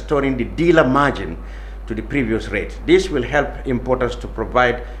consider restoring the dealer margin to the previous rate. This will help importers to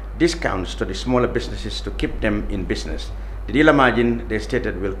provide discounts to the smaller businesses to keep them in business. The dealer margin, they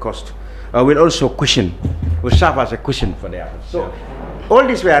stated, will serve as a cushion for their efforts. So all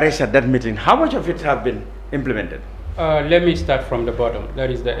these were raised at that meeting. How much of it have been implemented? Let me start from the bottom. That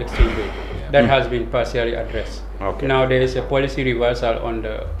is the exchange rate. That has been partially addressed. Okay. Now there is a policy reversal on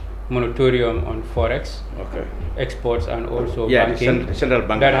the moratorium on forex, exports, and also banking. Central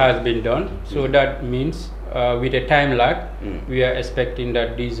bank that has been done. So that means with a time lag, we are expecting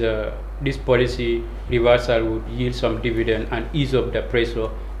that this policy reversal would yield some dividend and ease up the pressure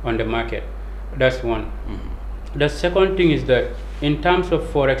on the market. That's one. The second thing is that in terms of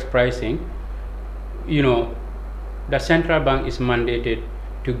forex pricing, the central bank is mandated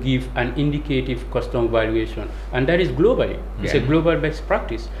to give an indicative custom valuation, and that is globally. It's a global best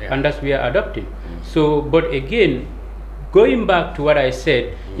practice, and that's we are adopting. So, but again, going back to what I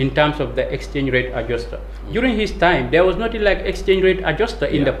said in terms of the exchange rate adjuster, during his time, there was nothing like exchange rate adjuster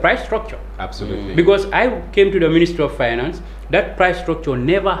in the price structure. Absolutely. Because I came to the Ministry of Finance, that price structure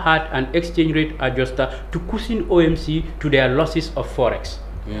never had an exchange rate adjuster to cushion OMC to their losses of forex.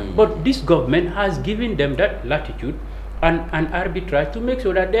 But this government has given them that latitude and arbitrage to make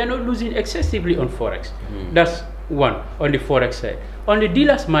sure that they are not losing excessively on forex. That's one on the forex side. On the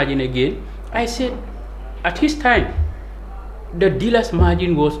dealer's margin again, I said at his time, the dealer's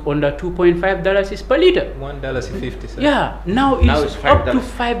margin was under $2.5 per liter. $1.50. Yeah, now it's up to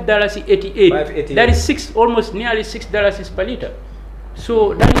 $5.88. That is almost nearly $6 per liter.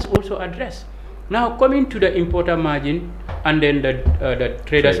 So that is also addressed. Now coming to the importer margin and then the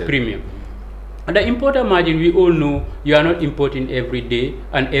trader's premium. The importer margin, we all know you are not importing every day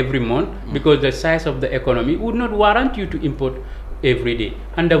and every month because the size of the economy would not warrant you to import every day,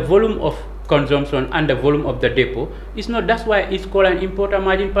 and the volume of consumption and the volume of the depot is not. That's why it's called an importer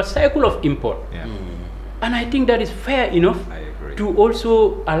margin per cycle of import. And I think that is fair enough to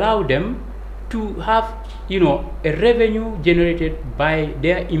also allow them to have a revenue generated by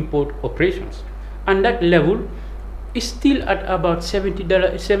their import operations, and that level is still at about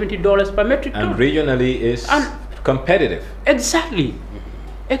 $70 per metric ton. And regionally is competitive. Exactly.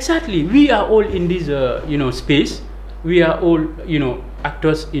 We are all in this space. We are all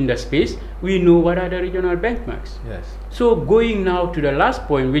actors in the space. We know what are the regional benchmarks. Yes. So going now to the last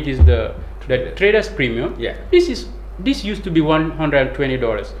point, which is the traders premium. This used to be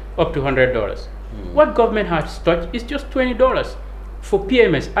 $120 up to $100. What government has touched is just $20 for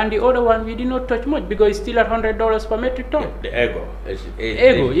PMS, and the other one we did not touch much because it's still at $100 per metric ton. The ego.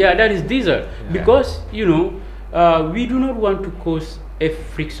 That is diesel. Because we do not want to cause a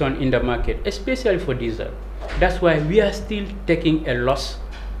friction in the market, especially for diesel. That's why we are still taking a loss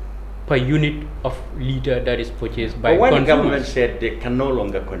per unit of liter that is purchased by consumers. But when the government said they can no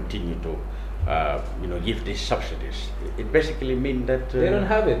longer continue to give these subsidies, it basically means that they don't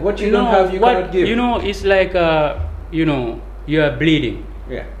have it. What you don't have, you cannot give. It's like you are bleeding.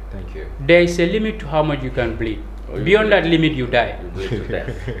 Thank you. There is a limit to how much you can bleed. Beyond that limit, you die.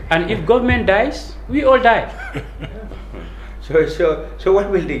 And if government dies, we all die. So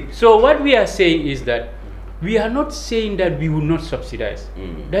what will the? So what we are saying is that we are not saying that we will not subsidize.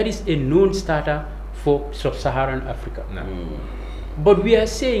 That is a non-starter for sub-Saharan Africa. But we are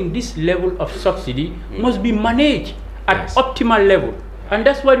saying this level of subsidy must be managed at optimal level, and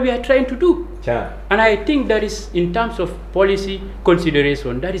that's what we are trying to do. And I think that is, in terms of policy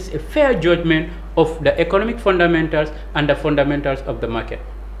consideration, that is a fair judgment of the economic fundamentals and the fundamentals of the market.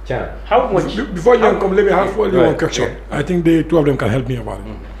 How much? Before you come, let me have one question. I think the two of them can help me about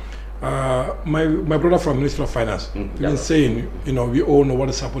it. My brother from Ministry of Finance, been saying, we all know what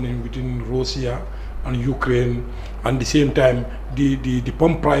is happening between Russia and Ukraine, and at the same time, the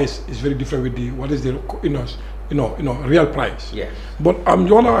pump price is very different with what is the real price. But I'm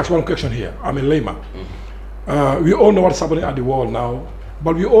going to ask one question here. I'm a layman. We all know what's happening at the world now,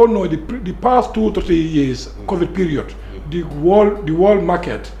 but we all know the past 2 to 3 years, COVID period, the world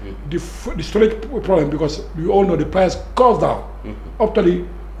market, the storage problem, because we all know the price goes down up to the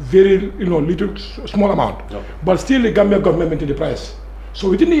very small amount. But still the Gambia government maintain the price. So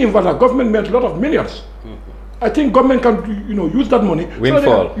within the inverter, government made a lot of millions. I think government can, use that money.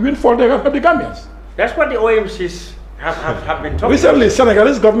 Windfall. Windfall, they can help the Gambians. That's what the OMCs have been talking Recently, about.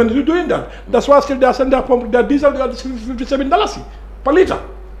 Senegalese government is doing that. That's why still they are sending their diesel at $57 per liter.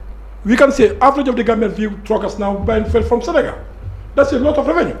 We can say average of the Gambian few truckers now buying fuel from Senegal. That's a lot of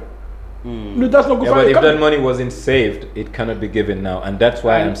revenue. That's not good for but the if country. that money wasn't saved, it cannot be given now, and that's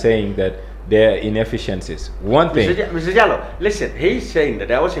why I'm saying that there are inefficiencies. One thing, Mr. Jallow, listen, he's saying that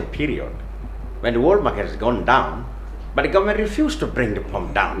there was a period when the world market has gone down, but the government refused to bring the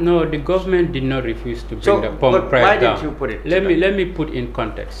pump down. No, the government did not refuse to bring So, the pump but price why down. did you put it Let to me put in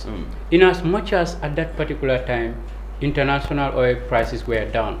context. In as much as at that particular time, international oil prices were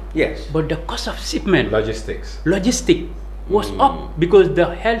down. Yes. But the cost of shipment, logistic was up because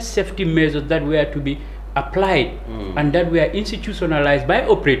the health safety measures that were to be applied and that were institutionalized by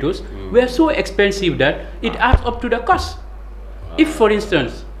operators were so expensive that it adds up to the cost. If, for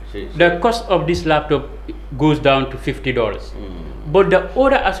instance, the cost of this laptop goes down to $50, but the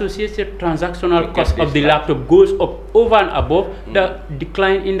other associated transactional cost of the laptop goes up over and above the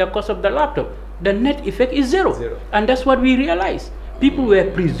decline in the cost of the laptop, the net effect is zero. And that's what we realized. People were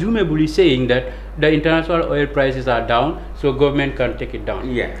presumably saying that the international oil prices are down, so government can take it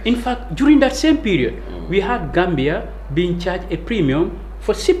down. Yes. In fact, during that same period, we had Gambia being charged a premium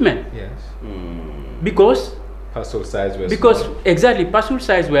for shipment. Yes. Because Parcel size was small. Exactly, parcel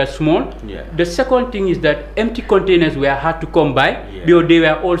size were small. Yeah. The second thing is that empty containers were hard to come by because they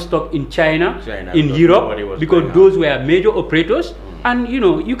were all stocked in China in Europe, because those were major operators. And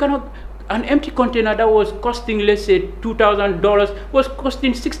you cannot. An empty container that was costing, let's say, $2,000 was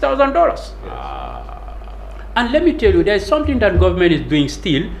costing $6,000. And let me tell you, there's something that government is doing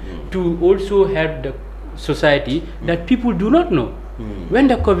still to also help the society that people do not know. When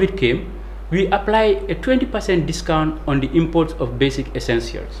the COVID came, we apply a 20% discount on the imports of basic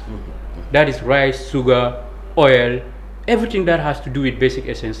essentials. That is rice, sugar, oil, everything that has to do with basic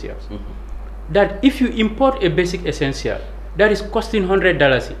essentials. That if you import a basic essential that is costing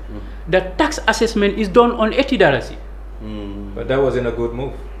 $100, the tax assessment is done on $80. But that wasn't a good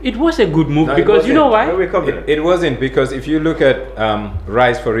move. It was a good move, No, because you know why? It wasn't, because if you look at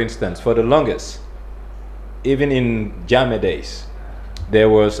rice, for instance, for the longest, even in Jame days, there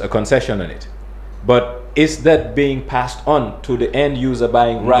was a concession on it. But is that being passed on to the end user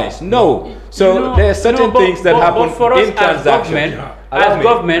buying rice? No. So there are certain things that happen for us in transactions. As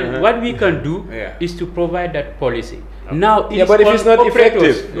government, what we can do is to provide that policy. Now, but if it's not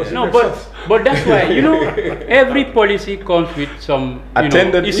effective, but that's why every policy comes with some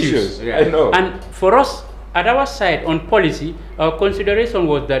attendant issues. I know. And for us, at our side on policy, our consideration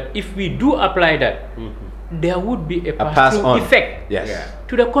was that if we do apply that, there would be a pass-through effect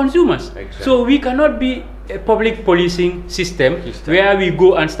to the consumers. Exactly. So we cannot be a public policing system where we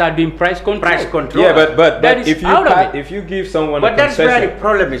go and start doing price control. Yeah, but that is if you give someone a concession, that's where the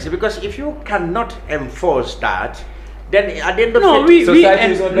problem is, because if you cannot enforce that, then at the end of it, we enforce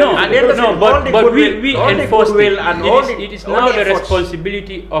it. It is now the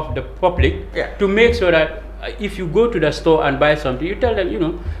responsibility of the public to make sure that if you go to the store and buy something, you tell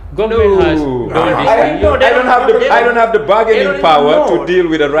them, government has done this. I don't have the bargaining power to deal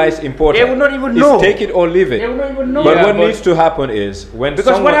with a rice importer. They will not even know. It's take it or leave it. They will not even know. But what needs to happen is what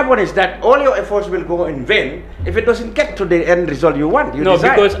happens is that all your efforts will go in vain if it doesn't get to the end result you want.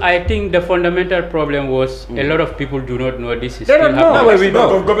 Because I think the fundamental problem was a lot of people do not know this is still happening. No, but we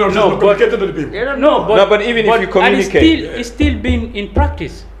know. But even if you communicate, it's still been in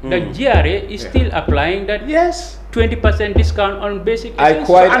practice. The GRA is still applying that 20% discount on basic essentials. I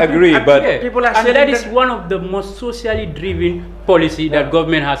quite agree, but people are and saying that is one of the most socially driven policy that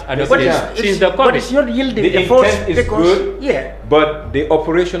government has adopted since the COVID. But it's not yielding. The intent is good, but the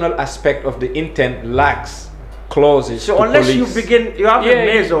operational aspect of the intent lacks clauses. So unless you have a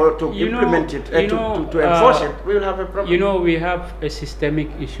measure to implement it, to enforce it, we will have a problem. We have a systemic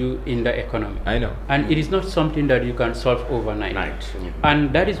issue in the economy. I know. And it is not something that you can solve overnight.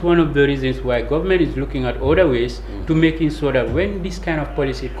 And that is one of the reasons why government is looking at other ways to making sure that when this kind of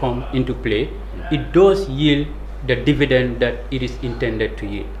policy comes into play, it does yield the dividend that it is intended to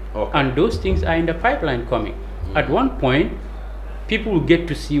yield. And those things are in the pipeline coming. At one point, people will get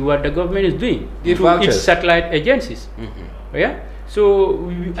to see what the government is doing through its satellite agencies.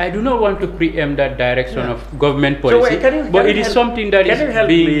 So I do not want to preempt that direction of government policy, but it is something that is being... Can you help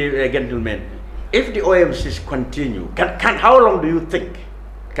me, gentlemen? If the OMCs continue, how long do you think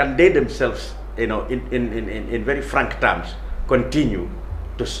can they themselves, in very frank terms, continue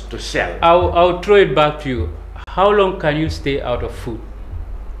to sell? I'll throw it back to you. How long can you stay out of food?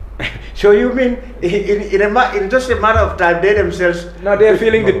 So you mean in just a matter of time, they themselves... No, they're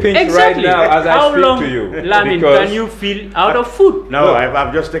feeling the pinch Exactly. right now as I How speak long, to you. Lamin, can you feel out of food? No,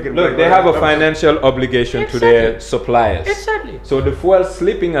 I've just taken... Look, they have a financial obligation to their suppliers. Exactly. So the fuel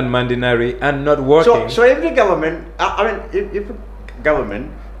slipping on Mandinari and not working... So if the government, if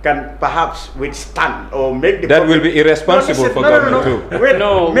government can perhaps withstand or make the that public, will be irresponsible for government too. Wait,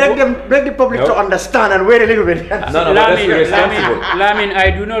 No. make the public to understand and wait a little bit. No, but that's irresponsible. Lamin, I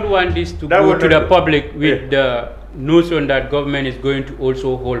do not want this to That go would to not the do. public with the notion that government is going to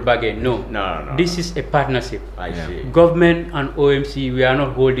also hold baggage. No. No. This is a partnership. I see. Government and OMC, we are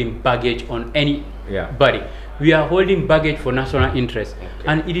not holding baggage on anybody. We are holding baggage for national interest. Okay.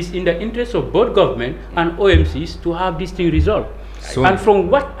 And it is in the interest of both government and OMCs to have this thing resolved. Soon. And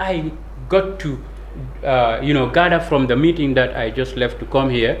from what I got to gather from the meeting that I just left to come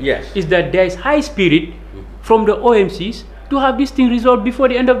here, Yes. is that there is high spirit from the OMCs to have this thing resolved before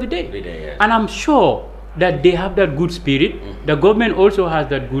the end of the day. Yes. And I'm sure that they have that good spirit. The government also has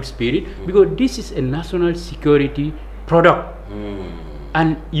that good spirit because this is a national security product.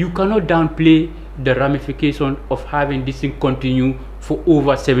 And you cannot downplay the ramification of having this thing continue for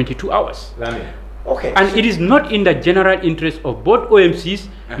over 72 hours. Okay. And it is not in the general interest of both OMCs,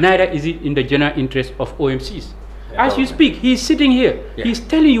 neither is it in the general interest of OMCs. As you speak, he's sitting here, he's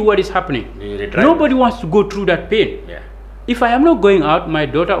telling you what is happening. Nobody wants to go through that pain. If I am not going out, my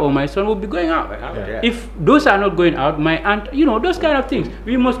daughter or my son will be going out. If those are not going out, my aunt, those kind of things.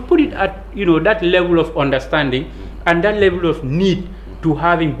 We must put it at, that level of understanding and that level of need to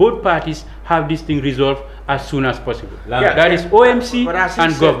having both parties have this thing resolved as soon as possible. That is OMC But as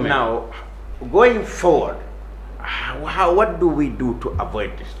and said government. Now, going forward, what do we do to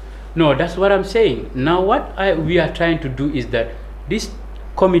avoid this? No, that's what I'm saying. Now what we are trying to do is that this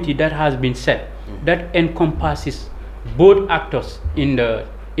committee that has been set, that encompasses both actors in the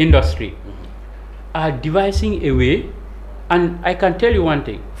industry, are devising a way, and I can tell you one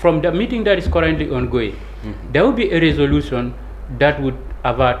thing, from the meeting that is currently ongoing, there will be a resolution that would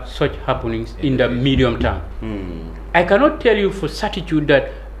avert such happenings in the medium term. I cannot tell you for certitude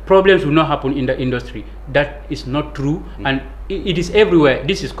that problems will not happen in the industry. That is not true, and it is everywhere.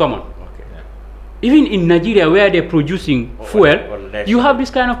 This is common. Even in Nigeria, where they're producing fuel, you have this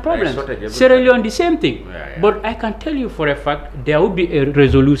kind of problems. Sierra Leone, the same thing. But I can tell you for a fact, there will be a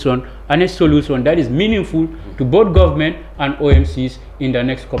resolution and a solution that is meaningful to both government and OMCs in the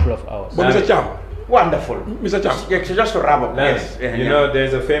next couple of hours. But Mr. Cham, Wonderful. Mr. Cham, Just to wrap up. Yes.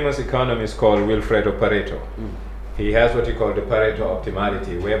 There's a famous economist called Wilfredo Pareto. He has what you call the Pareto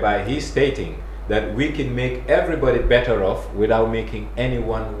optimality, whereby he's stating that we can make everybody better off without making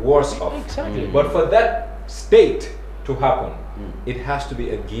anyone worse off. Exactly. But for that state to happen, it has to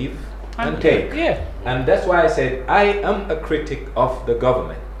be a give and take. And that's why I said I am a critic of the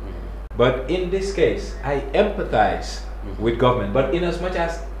government. But in this case, I empathize with government. But in as much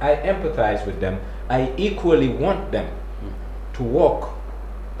as I empathize with them, I equally want them to work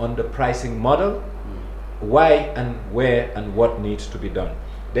on the pricing model, why and where and what needs to be done.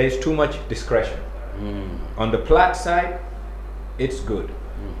 There is too much discretion. On the plat side, it's good.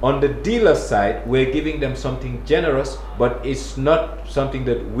 On the dealer side, we're giving them something generous, but it's not something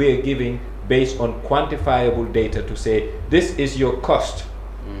that we're giving based on quantifiable data to say, this is your cost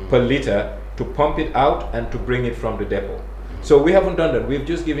per liter to pump it out and to bring it from the depot. So we haven't done that. We've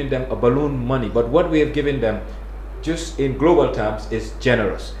just given them a balloon money, but what we have given them, just in global terms, is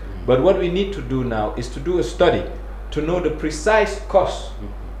generous. But what we need to do now is to do a study to know the precise cost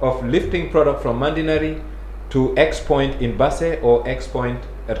of lifting product from Mandinari to X point in Basse or X point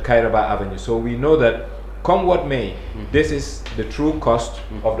at Kairaba Avenue. So we know that come what may, this is the true cost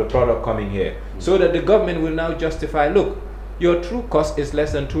of the product coming here. So that the government will now justify, look, your true cost is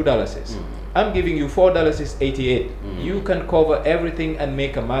less than $2. I'm giving you $4.88. You can cover everything and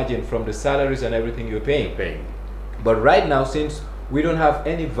make a margin from the salaries and everything you're paying. But right now, since we don't have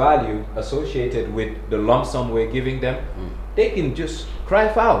any value associated with the lump sum we're giving them, they can just cry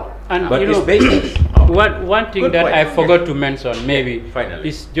foul. And but it's basic. One thing that I forgot to mention, maybe,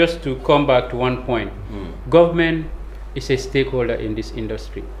 is just to come back to one point. Government is a stakeholder in this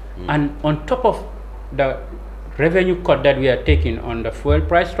industry. And on top of the revenue cut that we are taking on the fuel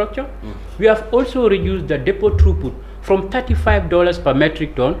price structure, we have also reduced the depot throughput from $35 per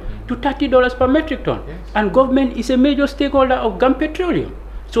metric ton to $30 per metric ton. And government is a major stakeholder of GAM Petroleum.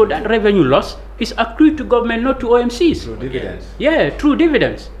 So that revenue loss is accrued to government, not to OMCs. Through dividends. Yeah, through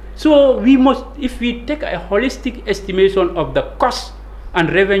dividends. So we must, if we take a holistic estimation of the cost and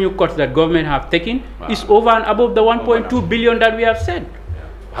revenue cuts that government have taken, is over and above the 1.2 billion that we have said.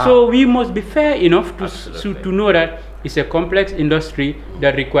 So we must be fair enough to know that It's a complex industry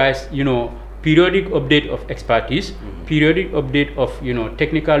that requires, periodic update of expertise, periodic update of,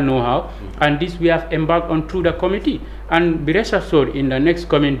 technical know-how, and this we have embarked on through the committee. And be rest assured, in the next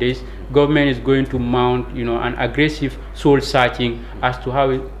coming days, government is going to mount, an aggressive soul searching as to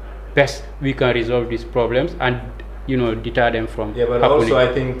how best we can resolve these problems and, deter them from but happening. Also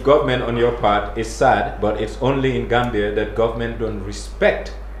I think government on your part is sad, but it's only in Gambia that government don't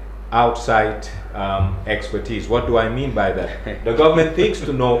respect outside expertise. What do I mean by that? The government thinks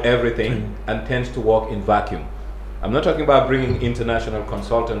to know everything and tends to work in vacuum. I'm not talking about bringing international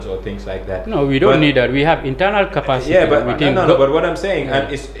consultants or things like that. No, we don't need that. We have internal capacity. Yeah, but but what I'm saying, and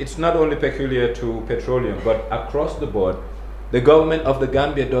it's not only peculiar to petroleum, but across the board, the government of the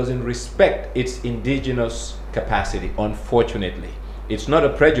Gambia doesn't respect its indigenous capacity, unfortunately. It's not a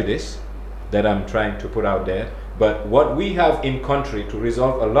prejudice that I'm trying to put out there, but what we have in country to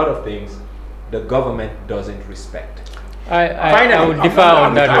resolve a lot of things, the government doesn't respect. I would differ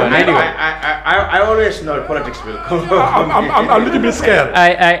on that one. Anyway, I always know politics will come. I'm a little bit scared.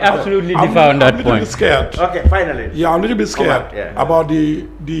 I absolutely differ on that point. I'm a little bit scared. Okay, finally. Yeah, I'm a little bit scared about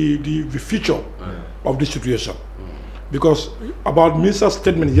the future of this situation. Because about Minister's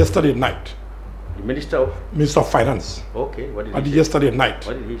statement yesterday night. The Minister of Finance. Okay, what did he say? Yesterday night.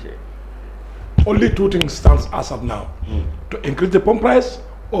 What did he say? Only two things stands as of now. To increase the pump price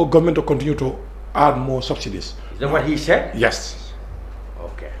or government to continue to add more subsidies. Is that what he said? Yes.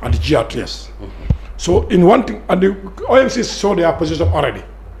 Okay. And the GRTS. So in one thing, and the OMC saw their position already.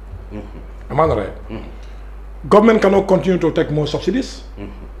 Am I right? Government cannot continue to take more subsidies.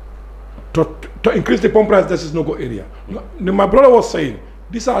 To increase the pump price, this is no go area. My brother was saying,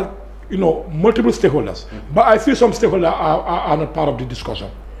 these are multiple stakeholders. But I feel some stakeholders are not part of the discussion.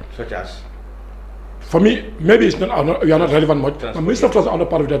 Such as? For me, maybe it's not, we are not relevant much. The Minister of Transport are not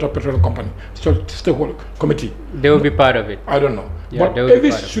part of the petroleum company, so stakeholder committee. They will be part of it. I don't know. Yeah, but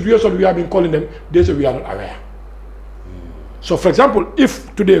every situation we have been calling them, they say we are not aware. So for example,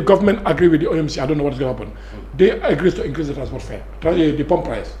 if today government agree with the OMC, I don't know what's going to happen. They agree to increase the transport fare, the pump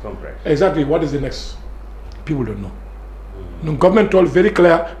price. Exactly what is the next? People don't know. The government told very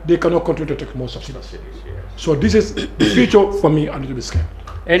clear they cannot continue to take more subsidies. So this is the future for me. I'm a little bit scared.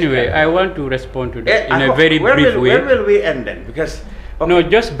 Anyway, I want to respond to that in a very brief way. Where will we end then? Because no,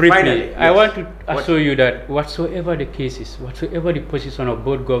 just briefly. Finally, yes. I want to assure you that whatsoever the case is, whatsoever the position of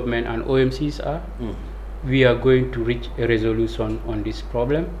both government and OMCs are, we are going to reach a resolution on this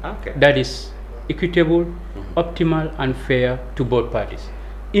problem that is equitable, optimal, and fair to both parties,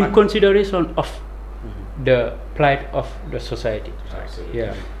 in consideration of the plight of the society. Absolutely.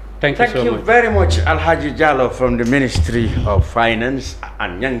 Yeah. Thank you so much. Very much, Alhagie Jallow from the Ministry of Finance,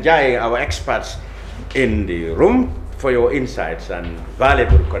 and Nyang Jai, our experts in the room, for your insights and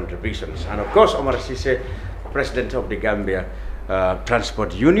valuable contributions. And of course, Omar Sise, President of the Gambia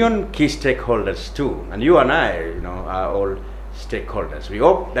Transport Union, key stakeholders too. And you and I, are all stakeholders. We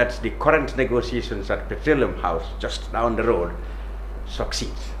hope that the current negotiations at Petroleum House, just down the road,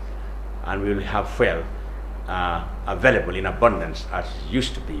 succeed, and we will have fuel available in abundance as it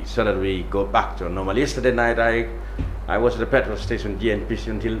used to be, so that we go back to normal. Yesterday night I was at the petrol station GNPC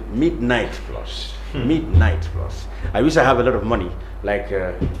until midnight plus. Midnight plus. I wish I have a lot of money like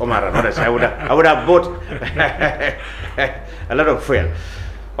Omar and others. I would have bought a lot of fuel.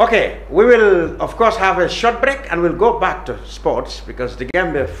 Okay, we will of course have a short break and we'll go back to sports, because the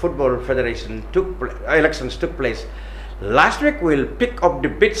Gambia Football Federation elections took place last week. We'll pick up the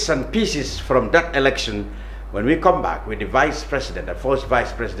bits and pieces from that election when we come back with the vice president, the first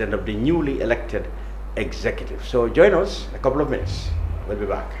vice president of the newly elected executive. So join us in a couple of minutes. We'll be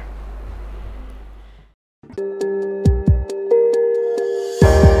back.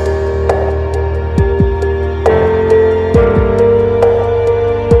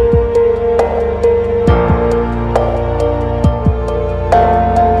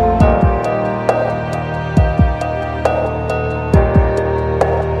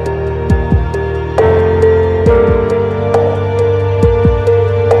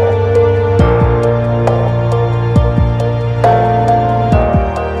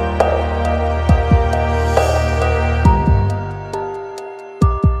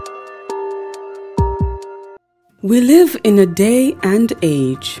 We live in a day and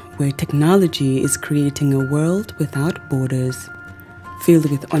age where technology is creating a world without borders, filled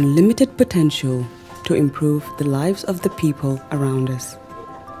with unlimited potential to improve the lives of the people around us.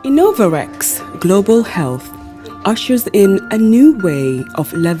 Innovarex Global Health ushers in a new way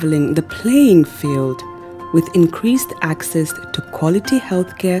of leveling the playing field with increased access to quality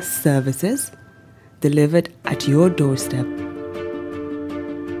healthcare services delivered at your doorstep.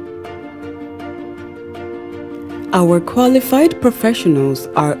 Our qualified professionals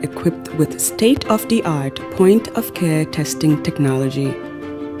are equipped with state-of-the-art point-of-care testing technology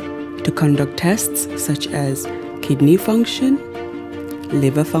to conduct tests such as kidney function,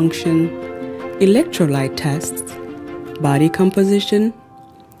 liver function, electrolyte tests, body composition,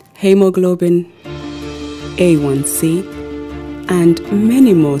 hemoglobin, A1C, and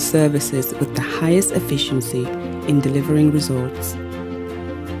many more services with the highest efficiency in delivering results.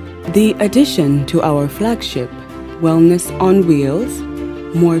 The addition to our flagship Wellness on Wheels,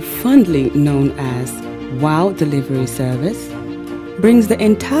 more fondly known as WOW Delivery Service, brings the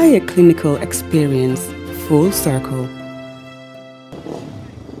entire clinical experience full circle.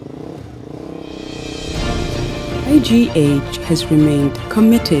 IGH has remained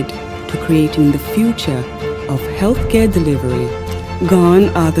committed to creating the future of healthcare delivery. Gone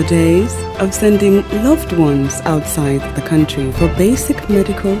are the days of sending loved ones outside the country for basic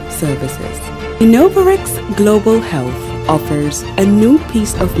medical services. Innovarex Global Health offers a new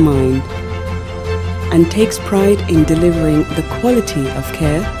peace of mind and takes pride in delivering the quality of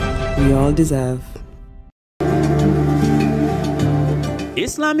care we all deserve.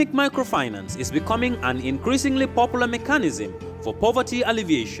 Islamic microfinance is becoming an increasingly popular mechanism for poverty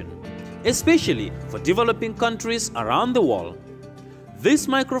alleviation, especially for developing countries around the world. This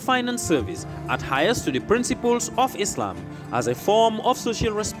microfinance service adheres to the principles of Islam as a form of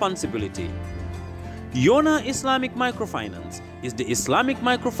social responsibility. Yona Islamic Microfinance is the Islamic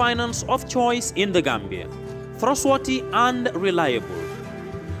microfinance of choice in the Gambia, trustworthy and reliable.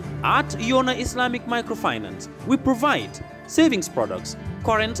 At Yona Islamic Microfinance, we provide savings products,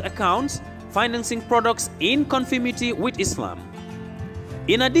 current accounts, financing products in conformity with Islam.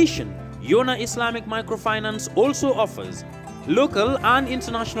 In addition, Yona Islamic Microfinance also offers local and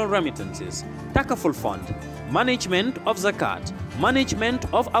international remittances, takaful fund, management of zakat, management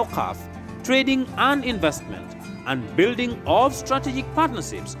of awqaf, trading and investment, and building of strategic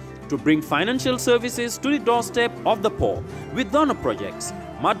partnerships to bring financial services to the doorstep of the poor with donor projects,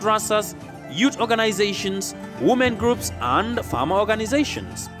 madrasas, youth organizations, women groups, and farmer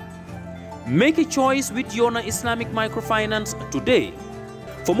organizations. Make a choice with Yona Islamic Microfinance today.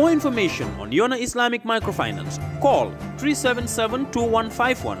 For more information on Yona Islamic Microfinance, call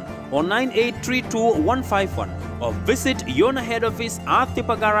 377-2151 or 9832-151 or visit Yona head office at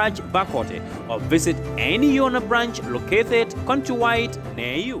Tipa Garage, Bakote, or visit any Yona branch located countrywide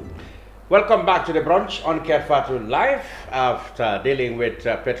near you. Welcome back to the brunch on Kerr-Fatou Live. After dealing with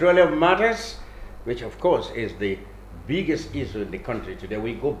petroleum matters, which of course is the biggest issue in the country today,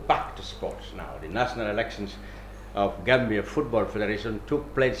 we go back to sports now. The national elections of Gambia Football Federation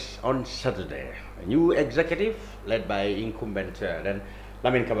took place on Saturday. A new executive led by incumbent then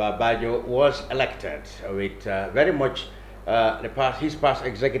Lamin Kaba Bajo was elected with very much his past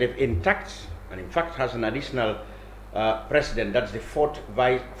executive intact, and in fact has an additional president. That's the fourth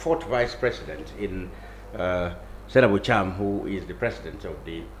vice president in Senabu Cham, who is the president of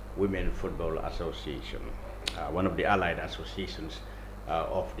the Women Football Association, one of the allied associations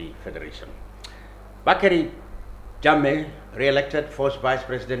of the federation. Bakari Jammeh, re-elected first vice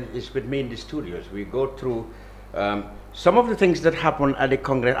president, is with me in the studios. We go through some of the things that happened at the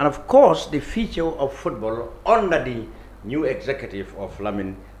Congress, and of course the future of football under the new executive of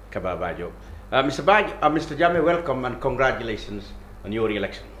Lamin Kababajo. Mr. Jammeh, welcome and congratulations on your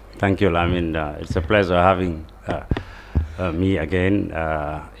re-election. Thank you, Lamin. It's a pleasure having me again.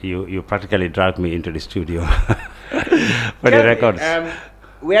 You practically dragged me into the studio for the records.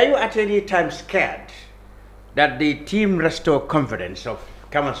 Were you at any time scared that the team restore confidence of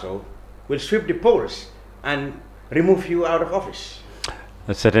Kamaso will sweep the polls and remove you out of office?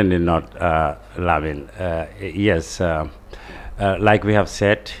 Certainly not, Lamin. Yes, like we have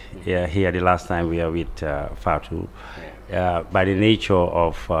said here the last time we are with Fatou, by the nature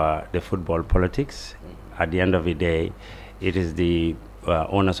of the football politics, at the end of the day, it is the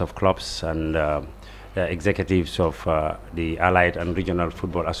owners of clubs and executives of the allied and regional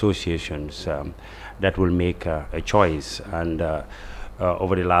football associations that will make a choice. And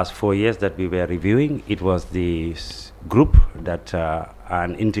over the last 4 years that we were reviewing, it was the group that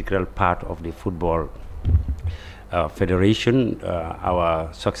an integral part of the football federation.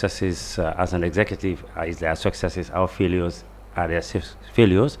 Our successes as an executive is their successes, our failures are their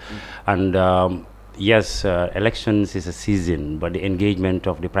failures. And yes, elections is a season, but the engagement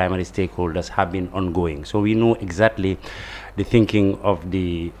of the primary stakeholders have been ongoing. So we know exactly the thinking of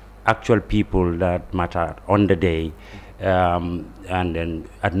the actual people that matter on the day, and then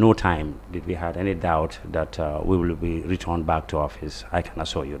at no time did we have any doubt that we will be returned back to office. I can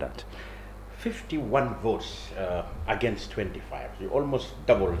assure you that. 51 votes against 25. You almost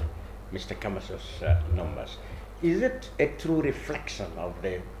doubled Mr. Kamaso's numbers. is it a true reflection of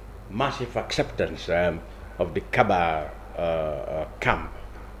the massive acceptance of the Kaba camp,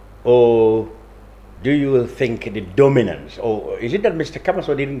 or do you think the dominance, or is it that Mr.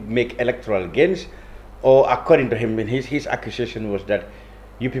 Kamaso didn't make electoral gains, or according to him, his accusation was that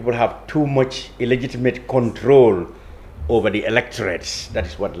you people have too much illegitimate control over the electorates? That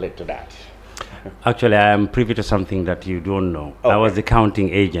is what led to that. Actually, I am privy to something that you don't know. Okay. I was the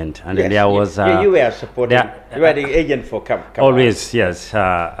counting agent, and yes, there was... you were supporting, you were the agent for Kaba. Always, yes.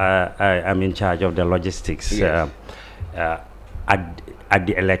 I am in charge of the logistics yes. At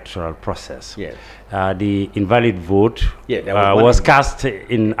the electoral process. Yes. The invalid vote was cast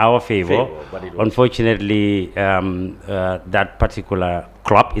in our favor. Unfortunately, that particular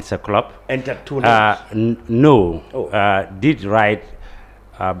club, it's a club, entered 2 names. Did write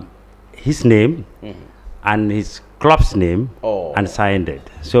his name and his club's name and signed it.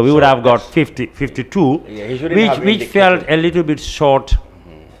 So we would have got 52, which felt a little bit short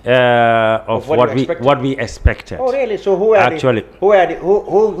of what we expected. Oh, really? So who are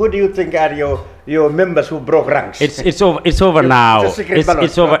who do you think are your members who broke ranks? It's over now.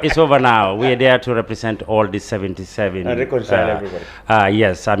 It's over now. We are there to represent all the 77 and reconcile everybody.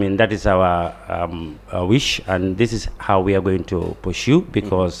 Yes, I mean that is our wish, and this is how we are going to pursue.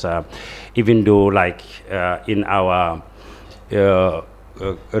 Because even though, like in our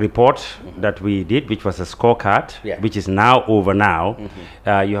report that we did, which was a scorecard, which is now over now,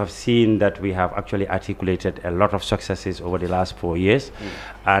 you have seen that we have actually articulated a lot of successes over the last 4 years,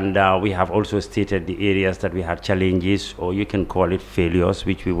 and we have also stated the areas that we had challenges, or you can call it failures,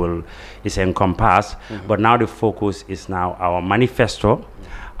 which we will encompass. But now the focus is now our manifesto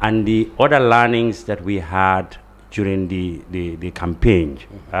and the other learnings that we had during the campaign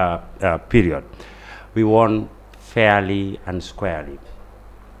period. We won fairly and squarely.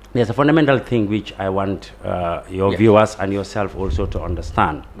 There's a fundamental thing which I want your viewers and yourself also to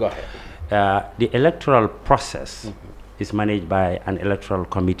understand. Go ahead. The electoral process is managed by an electoral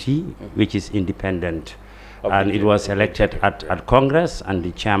committee which is independent, and it was elected at Congress, and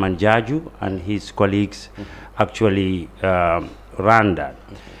the chairman Jaju and his colleagues actually ran that.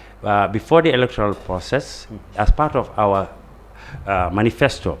 Before the electoral process, as part of our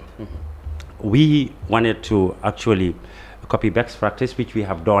manifesto, we wanted to actually copy best practice, which we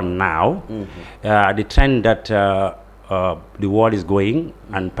have done now. The trend that the world is going,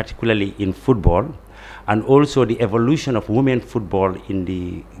 and particularly in football, and also the evolution of women football in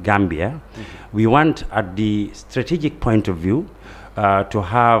the Gambia. We want, at the strategic point of view, to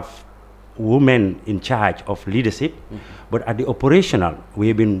have women in charge of leadership, but at the operational, we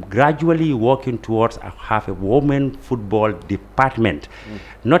have been gradually working towards have a women football department,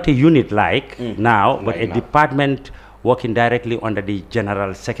 not a unit like now, but a department working directly under the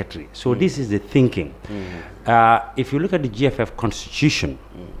General Secretary. So this is the thinking. If you look at the GFF constitution,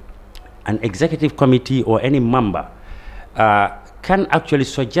 an executive committee or any member can actually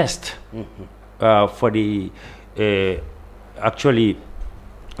suggest for the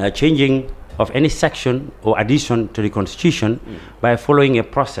changing of any section or addition to the constitution by following a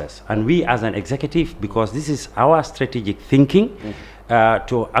process. And we as an executive, because this is our strategic thinking,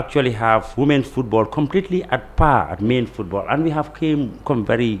 to actually have women's football completely at par at men football. And we have come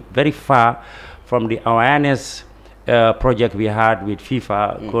very, very far from the awareness project we had with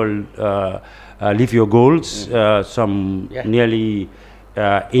FIFA called Live Your Goals nearly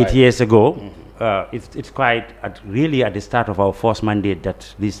 8 years ago. It's quite really at the start of our first mandate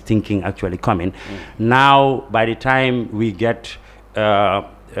that this thinking actually coming. Now, by the time we get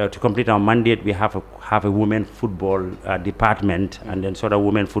to complete our mandate, we have a women football department, and then sort of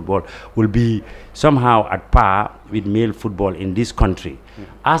women football will be somehow at par with male football in this country.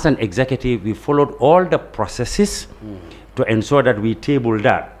 As an executive, we followed all the processes to ensure that we table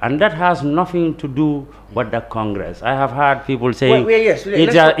that, and that has nothing to do with the Congress. I have heard people saying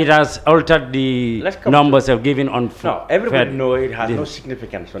it has altered the numbers of given on. No, everybody knows it has no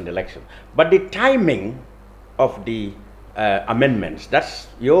significance on the election, but the timing of the amendments, that's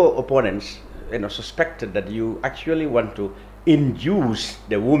your opponents suspected that you actually want to induce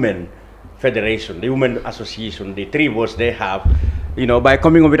the women federation, the women association, the 3 votes they have, by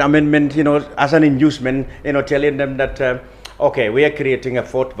coming up with amendment, as an inducement, telling them that okay, we are creating a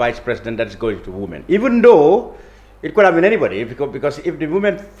 4th vice president that's going to women, even though it could have been anybody, because if the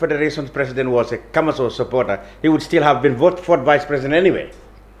women federation's president was a Kamaso supporter, he would still have been voted 4th vice president anyway.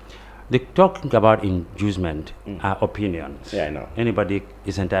 The talking about inducement are opinions. Yeah, I know. Anybody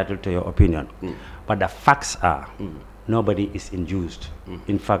is entitled to your opinion. But the facts are, nobody is induced.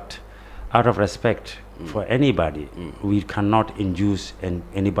 In fact, out of respect for anybody, we cannot induce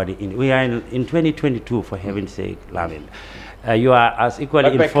anybody in. We are in 2022, for heaven's sake, Lamin. You are as equally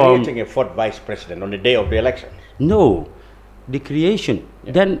but informed. by creating a fourth vice president on the day of the election. No, the creation.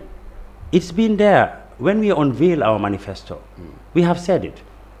 Then it's been there when we unveil our manifesto. We have said it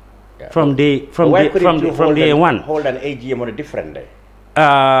from day from day one. Hold an AGM on a different day.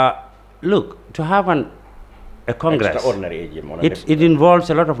 Look, to have a Congress, extraordinary AGM on a it involves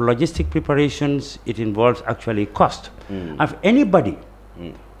a lot of logistic preparations. It involves actually cost. If anybody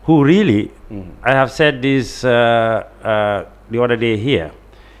who really, I have said this the other day here,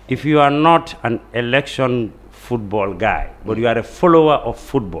 if you are not an election football guy, but you are a follower of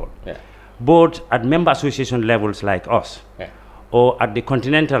football, both at member association levels like us, or at the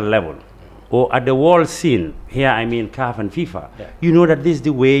continental level, or at the world scene, here I mean CAF and FIFA, you know that this is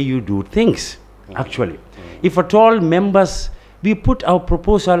the way you do things, actually. If at all members, we put our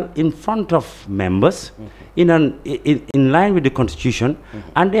proposal in front of members in line with the Constitution,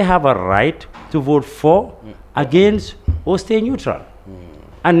 and they have a right to vote for, against, or stay neutral.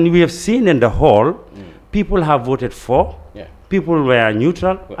 And we have seen in the hall, people have voted for, people were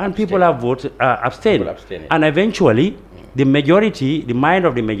neutral, and people have voted abstained. And eventually, the majority, the mind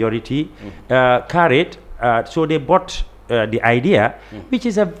of the majority, carried, so they bought the idea, which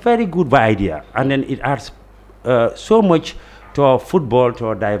is a very good idea, and then it adds so much to our football, to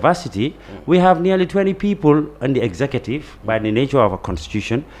our diversity. We have nearly 20 people in the executive by the nature of our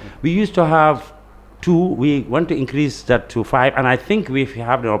constitution. We used to have 2, we want to increase that to 5, and I think if we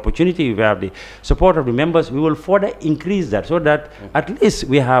have the opportunity, if we have the support of the members, we will further increase that so that at least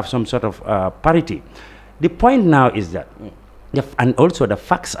we have some sort of parity. The point now is that, and also the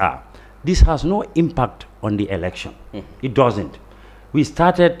facts are, this has no impact on the election. It doesn't. We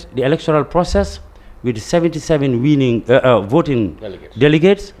started the electoral process with 77 winning voting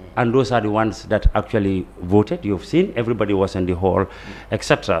delegates, and those are the ones that actually voted. You've seen everybody was in the hall,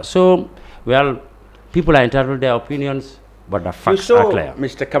 etc. So, well, people are entitled to their opinions, but the facts are clear.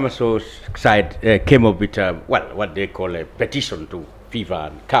 Mr. Kamaso's side came up with well, what they call a petition to FIFA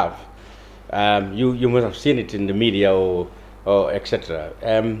and CAF. You must have seen it in the media or etc.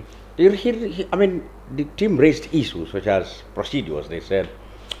 I mean, the team raised issues such as procedures. They said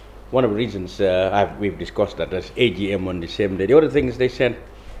one of the reasons we've discussed that as AGM on the same day. The other thing is they said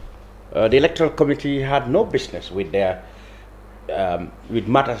the electoral committee had no business with their with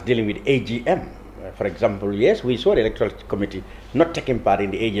matters dealing with AGM. For example, yes, we saw the electoral committee not taking part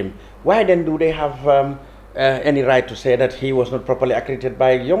in the AGM. Why then do they have any right to say that he was not properly accredited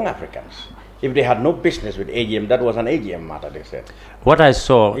by Young Africans? If they had no business with AGM, that was an AGM matter, they said. What I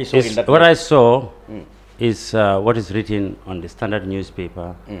saw is what is written on the Standard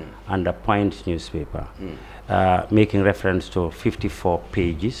newspaper and the Point newspaper, making reference to 54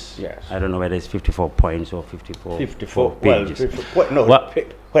 pages. Yes. I don't know whether it's 54 points or 54 pages. Well,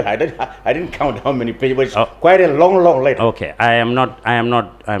 well, I didn't count how many pages, but it's quite a long letter. Okay, I am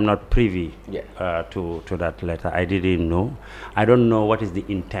not privy to that letter. I didn't know. I don't know what is the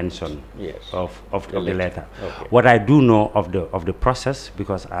intention of the letter. Okay. What I do know of the process,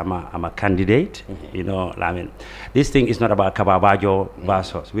 because I'm a candidate, you know, I mean, this thing is not about Kababajo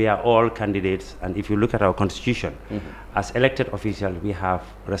versus. We are all candidates, and if you look at our constitution, as elected officials, we have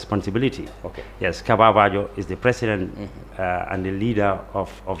responsibility. Okay. Yes, Kababajo is the president and the leader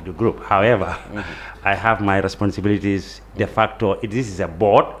of the group. However, I have my responsibilities de facto. This is a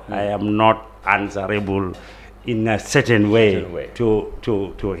board. I am not answerable in a certain way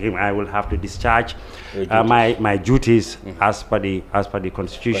to him. I will have to discharge my duties as per the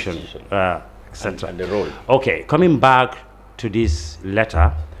constitution, etc. And the role. Okay, coming back to this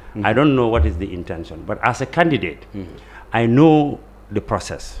letter, I don't know what is the intention, but as a candidate, I know the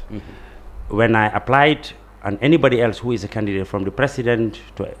process. When I applied, and anybody else who is a candidate, from the president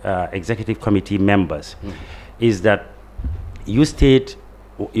to executive committee members, is that you state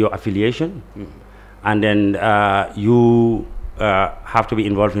your affiliation, and then you have to be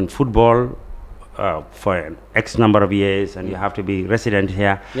involved in football for an X number of years, and you have to be resident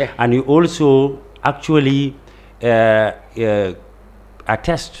here, and you also actually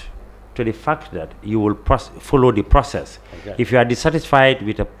attest to the fact that you will follow the process. Exactly. If you are dissatisfied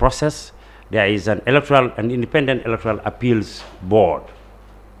with a process, there is an independent electoral appeals board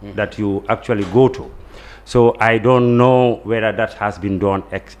that you actually go to. So I don't know whether that has been done,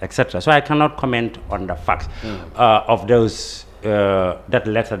 etc. So I cannot comment on the facts of those that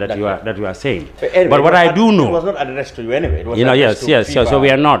letter that you are saying. Anyway, but what I do know, it was not addressed to you anyway. It was yes. So we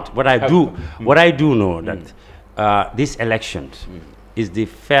are not. What I do know that this election is the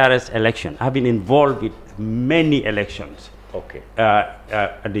fairest election. I've been involved with many elections.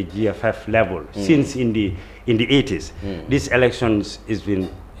 at the GFF level since in the 80s. These elections is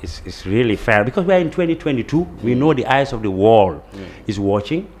really fair because we are in 2022. We know the eyes of the world is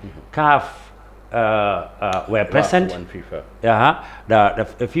watching. CAF were present. The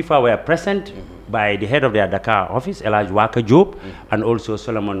FIFA were present by the head of their Dakar office, Alhagie, and also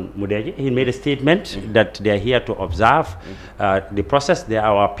Solomon Mudeji. He made a statement that they are here to observe the process. They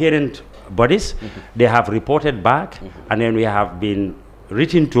are our parent bodies. They have reported back, and then we have been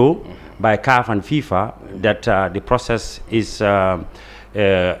written to by CAF and FIFA that the process is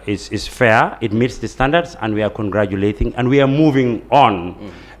fair. It meets the standards, and we are congratulating, and we are moving on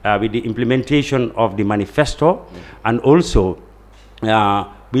with the implementation of the manifesto, and also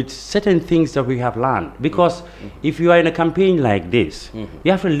with certain things that we have learned. Because if you are in a campaign like this,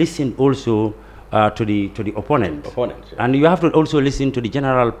 you have to listen also to the opponent. And you have to also listen to the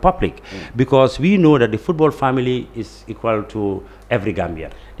general public, because we know that the football family is equal to every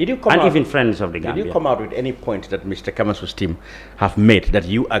Gambian. Even friends of the Gambia. Did you come out with any point that Mr. Kamasu's team have made that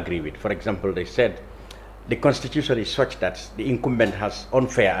you agree with? For example, they said the constitution is such that the incumbent has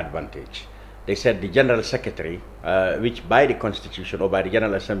unfair advantage. They said the General Secretary, which by the Constitution or by the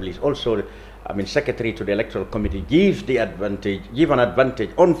General Assembly is also, Secretary to the Electoral Committee, give an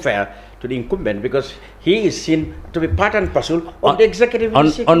advantage unfair to the incumbent because he is seen to be part and parcel of the executive.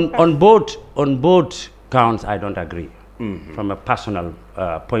 On both counts, I don't agree from a personal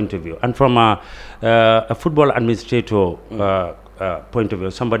point of view, and from a football administrator point of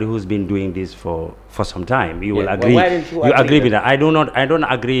view, somebody who's been doing this for some time, you will agree. You agree with that. I don't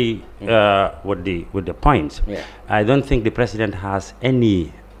agree with the points. I don't think the president has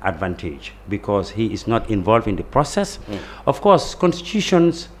any advantage because he is not involved in the process. Of course,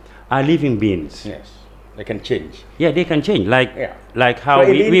 constitutions are living beings. Yes, they can change. Yeah, they can change. Like how so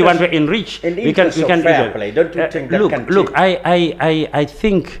we want to enrich. We can fair play. Don't you think that can look, change? I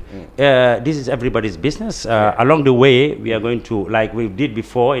think this is everybody's business. Along the way, we are going to, like we did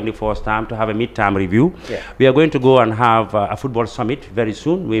before in the first time, to have a mid-term review. We are going to go and have a football summit very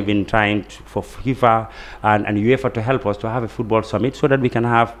soon. We've been trying for FIFA and UEFA to help us to have a football summit so that we can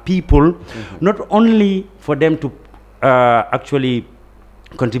have people, not only for them to actually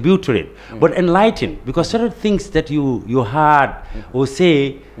contribute to it, but enlighten, because certain things that you heard or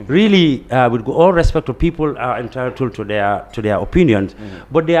say really, with all respect to people, are entitled to their opinions,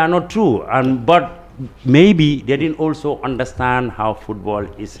 but they are not true, but maybe they didn't also understand how football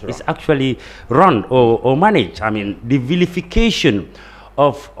is actually run or managed. The vilification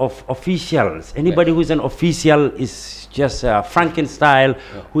of officials. Anybody who is an official is just Frankenstein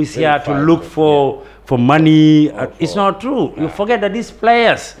who is here to look for money. It's not true. You forget that these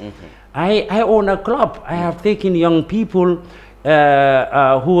players, I own a club. I have taken young people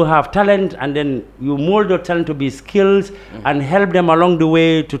who have talent, and then you mold your talent to be skills and help them along the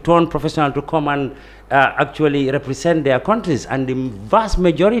way to turn professional, to come and actually represent their countries. And the vast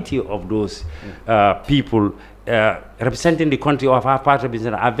majority of those people representing the country of our part of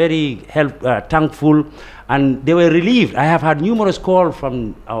business are very thankful, and they were relieved. I have had numerous calls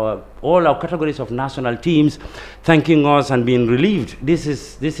from all our categories of national teams thanking us and being relieved. This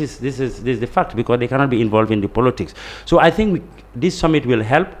is the fact, because they cannot be involved in the politics. So I think this summit will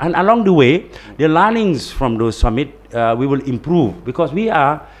help, and along the way, the learnings from those summit we will improve, because we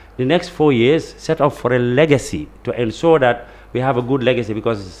are the next 4 years set up for a legacy to ensure that we have a good legacy,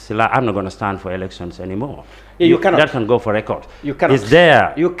 because I'm not going to stand for elections anymore. You cannot. That can go for record. You cannot. It's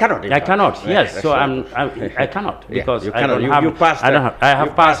there. You cannot. I cannot. Yes. So I cannot, because you I cannot. don't have. You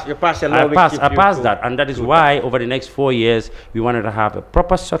passed. You passed a law. I passed that, and that is why over the next 4 years we wanted to have a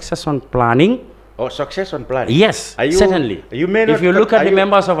proper succession planning. Oh, succession planning. Yes, certainly. You may not, if you look at the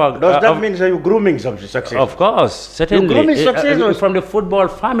members of our... Does that mean you grooming some success? Of course, certainly. You grooming success from the football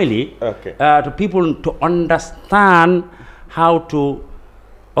family to people to understand how to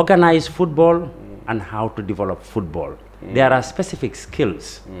organize football and how to develop football. There are specific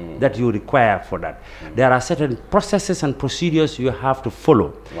skills that you require for that. There are certain processes and procedures you have to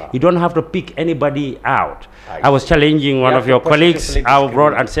follow. You don't have to pick anybody out. I was challenging one of your colleagues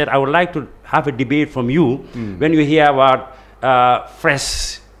abroad and said, I would like to have a debate from you when you hear about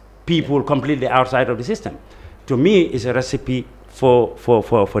fresh people completely outside of the system. To me, it's a recipe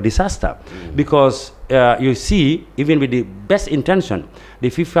for disaster, because you see, even with the best intention, the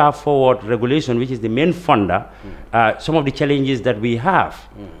FIFA forward regulation, which is the main funder, some of the challenges that we have,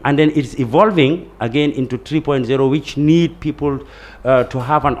 and then it's evolving again into 3.0, which need people to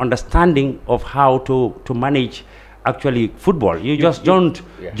have an understanding of how to manage actually football. You just don't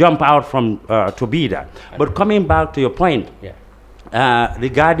jump out from to be that. But coming back to your point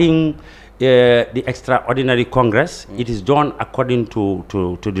regarding the extraordinary Congress. It is done according to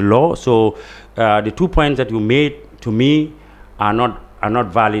the law. So the 2 points that you made to me are not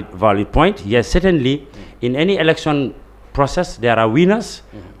valid point. Yes, certainly in any election process there are winners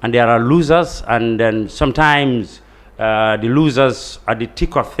and there are losers, and then sometimes the losers at the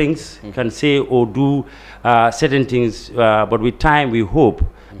thick of things can say or do certain things, but with time we hope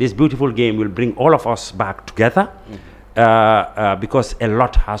this beautiful game will bring all of us back together, because a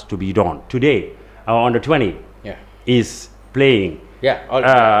lot has to be done. Today, our under 20 is playing. Yeah,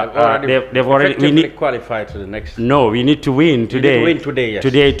 they've already qualified to the next. No, we need to win today. We need to win today, yes.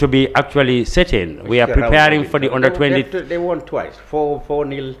 Today to be actually certain. We are preparing for the under 20. They won twice,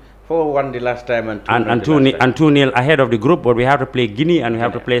 4-0, 4-1 the last time, and 2-0 ahead of the group. But we have to play Guinea and we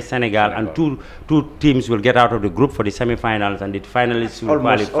have to play Senegal, and two teams will get out of the group for the semi-finals, and the finalists will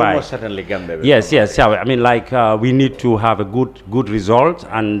qualify. Almost certainly Gambia. Yes. I mean, like we need to have a good result,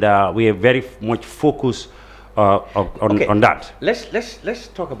 and we are very much focused on that. Let's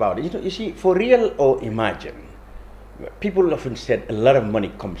talk about it. You see, for real or imagine, people often said a lot of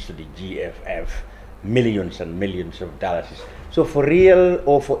money comes to the GFF, millions and millions of dollars. So for real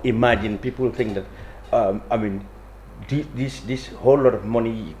or for imagine, people think that I mean, this whole lot of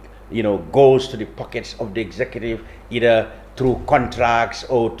money, you know, goes to the pockets of the executive, either through contracts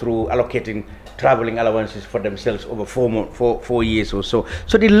or through allocating traveling allowances for themselves over 4 years or so.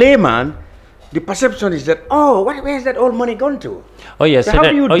 So the layman, the perception is that, oh, where is that all money gone to? Oh yes. So how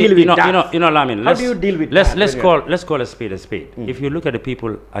do you deal with that? You know, Lamin. How do you deal with that? Let's call a spade a spade. If you look at the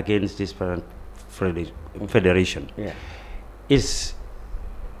people against this federation, it's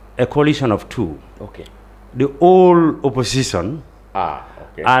a coalition of two. Okay. The old opposition.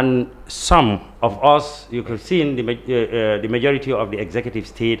 And some of us, you can see in the majority of the executive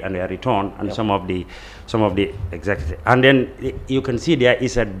state and their return, and some of the executive, and then you can see there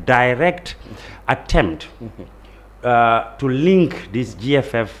is a direct attempt to link this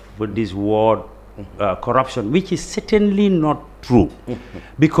GFF with this word corruption, which is certainly not true,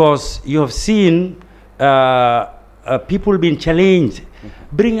 because you have seen people being challenged.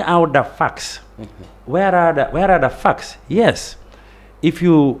 Bring out the facts. Where are the facts? Yes. If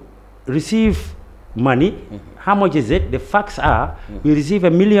you receive money, how much is it? The facts are we receive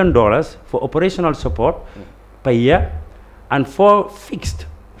 $1 million for operational support per year, and fixed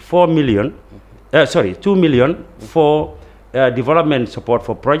 2 million for development support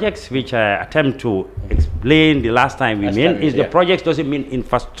for projects, which I attempt to explain the last time we met. The projects doesn't mean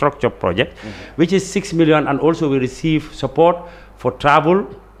infrastructure project, which is 6 million, and also we receive support for travel,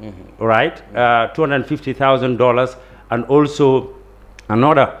 right? $250,000, and also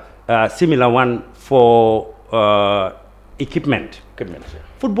another similar one for equipment.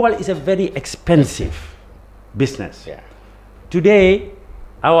 Football is a very expensive business. Today,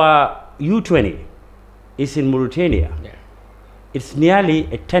 our U20 is in Mauritania. It's nearly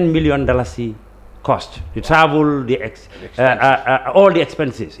a $10 million cost. The travel, all the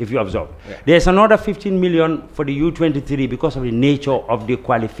expenses, if you observe. There's another 15 million for the U23 because of the nature of the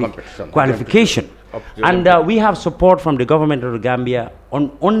qualification. And we have support from the government of the Gambia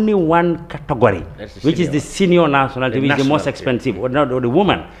on only one category, which is the senior nationality, which is the most expensive, or the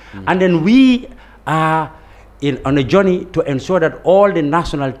woman. And then we are on a journey to ensure that all the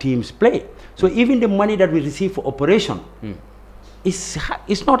national teams play. So even the money that we receive for operation is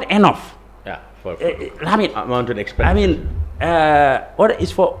not enough. I mean, amount of expense. I mean, what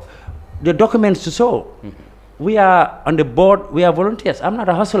is for the documents to show? We are on the board, we are volunteers. I'm not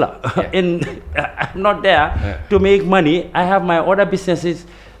a hustler. I'm not there to make money. I have my other businesses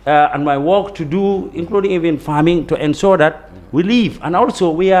and my work to do, including even farming, to ensure that we live. And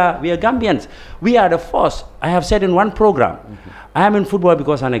also, we are Gambians. We are the first. I have said in one program, I am in football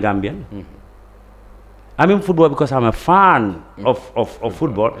because I'm a Gambian. I'm in football because I'm a fan of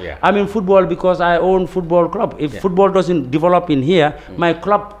football. I'm in football because I own football club. If football doesn't develop in here, my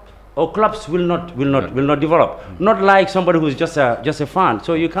club or clubs will not develop. Not like somebody who's just a fan.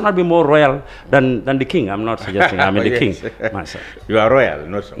 So you cannot be more royal than the king. I'm not suggesting I'm the king myself. You are royal,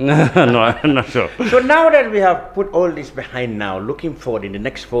 not so. No, I'm not sure. So now that we have put all this behind now, looking forward in the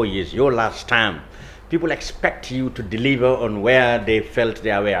next 4 years, your last term, people expect you to deliver on where they felt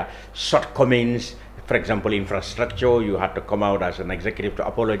there were shortcomings. For example, infrastructure, you had to come out as an executive to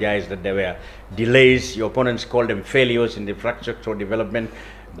apologize that there were delays. Your opponents called them failures in the infrastructure development,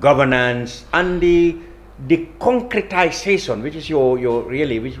 governance, and the concretization, which is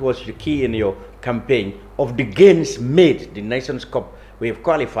which was the key in your campaign, of the gains made. The Nations Cup, we have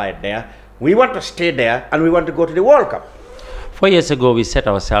qualified there. We want to stay there, and we want to go to the World Cup. 4 years ago, we set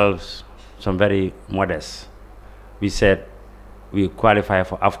ourselves some very modest. We said we qualify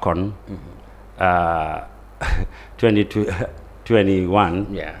for AFCON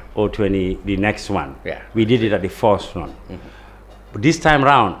 2021 or the next one. We did it at the first one. But this time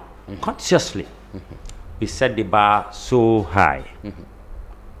round, consciously, we set the bar so high,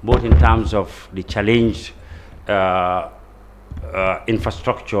 both in terms of the challenge,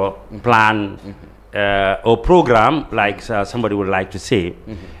 infrastructure, plan, or program, like somebody would like to say,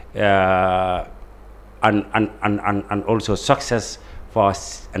 and also success for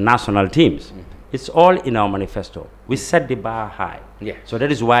national teams. It's all in our manifesto. We set the bar high. So that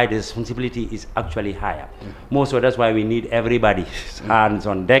is why the responsibility is actually higher. More so, that's why we need everybody's hands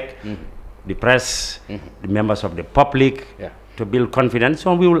on deck, the press, the members of the public, to build confidence.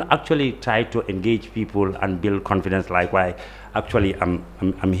 So we will actually try to engage people and build confidence. Like why actually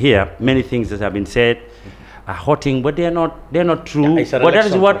I'm here. Many things that have been said are hurting, but they're not true. But that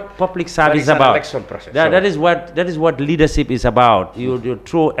is what public service is about. That is what leadership is about. You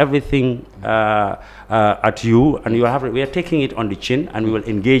throw everything at you, and we are taking it on the chin, and we will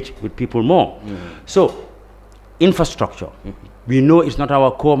engage with people more. So infrastructure, we know it's not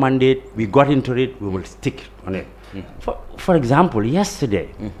our core mandate. We got into it. We will stick on it. For example, yesterday,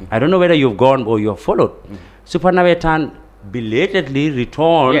 I don't know whether you've gone or you've followed, Super Nawetan belatedly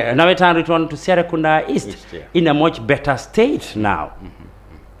returned. Nawetan returned to Serekunda East in a much better state now.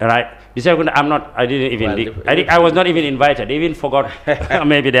 Right? The Serekunda, I didn't even. I was not even invited. They even forgot.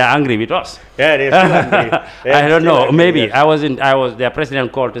 Maybe they're angry with us. They're still angry. I don't know. Maybe their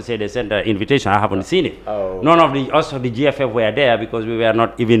president called to say they sent an invitation. I haven't seen it. None of the GFF were there because we were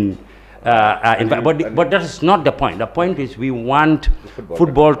not even. But that is not the point. The point is we want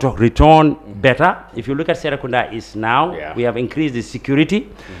football to return better. If you look at Serekunda East now, we have increased the security.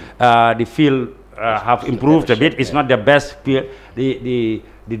 The field have improved a bit. It's not the best field. The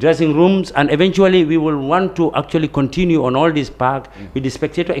dressing rooms, and eventually we will want to actually continue on all this park with the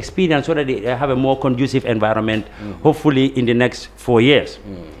spectator experience so that they have a more conducive environment, hopefully in the next 4 years.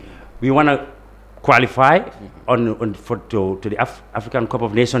 We want to qualify to the African Cup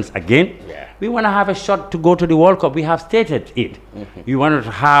of Nations again. We want to have a shot to go to the World Cup. We have stated it. We want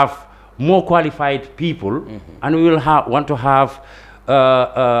to have more qualified people, and we will want to have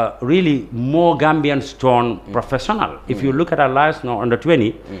really more Gambian-born professional. If you look at our lives now, under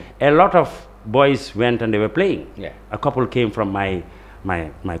 20, a lot of boys went and they were playing. A couple came from my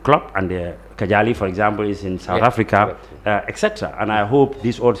club, and Kajali, for example, is in South Africa, etc. And I hope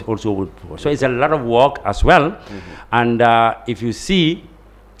this also will. So it's a lot of work as well. And if you see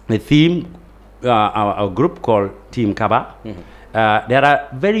the theme, our group called Team Kaba, there are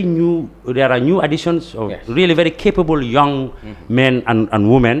new additions of really very capable young men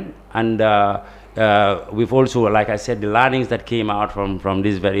and women, and we've also, like I said, the learnings that came out from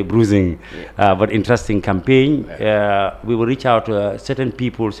this very bruising but interesting campaign. We will reach out to certain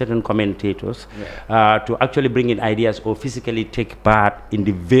people, certain commentators, to actually bring in ideas or physically take part in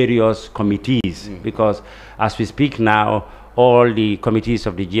the various committees, because as we speak now, all the committees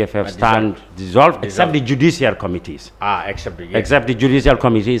of the GFF stand dissolved, except the judicial committees. Except the judicial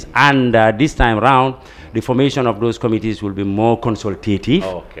committees. And this time round, the formation of those committees will be more consultative.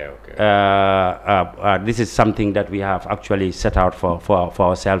 This is something that we have actually set out for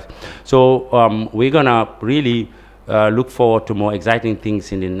ourselves. So we're going to really look forward to more exciting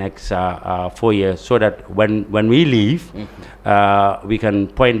things in the next 4 years, so that when we leave, we can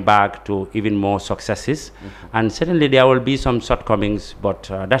point back to even more successes. And certainly there will be some shortcomings, but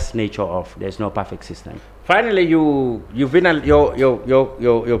that's nature of, there's no perfect system. Finally, you've been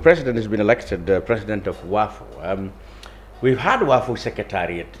your president has been elected president of WAFU. We've had WAFU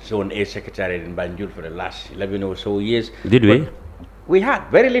Secretariat, Zone A Secretariat in Banjul for the last 11 or so years. Did we? We had.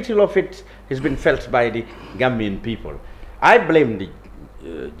 Very little of it has been felt by the Gambian people. I blame the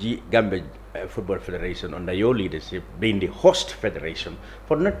Gambia Football Federation under your leadership, being the host federation,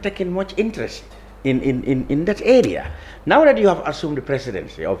 for not taking much interest in that area. Now that you have assumed the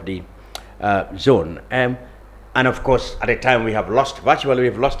presidency of the zone, and of course at the time we have lost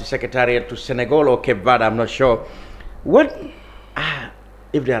the secretariat to Senegal or Cape Verde, I'm not sure. What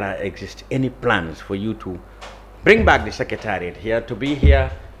if there exist any plans for you to bring back the secretariat here, to be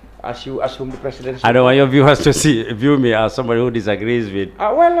here as you assume the presidency? I don't want your viewers to view me as somebody who disagrees with.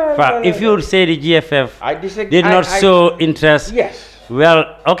 If you say the GFF did not show interest,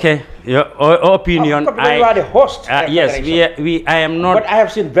 well, okay, your opinion. You are the host. Yes, I am not. But I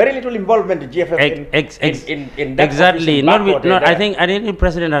have seen very little involvement in GFF in that. Exactly. I think the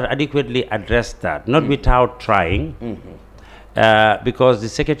president has adequately addressed that, not without trying, because the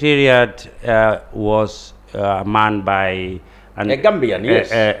secretariat was manned by and a Gambian,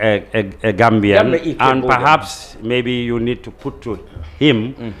 yes, a Gambian, and perhaps maybe you need to put to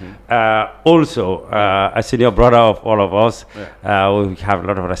him also a senior brother of all of us. We have a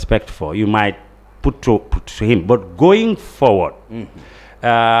lot of respect for. You might put to him, but going forward.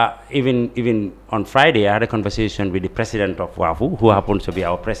 Even on Friday, I had a conversation with the president of WAFU, who happens to be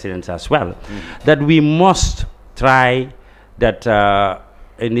our president as well, that we must try that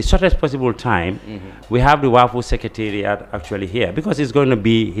in the shortest possible time, we have the WAFU secretariat actually here, because it's going to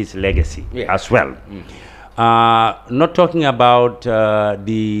be his legacy as well. Not talking about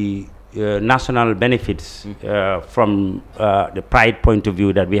the national benefits from the pride point of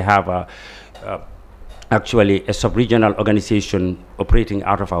view that we have actually a sub-regional organization operating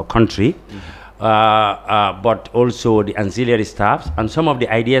out of our country, but also the ancillary staffs and some of the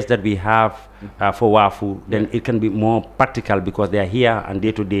ideas that we have for WAFU, then it can be more practical because they are here on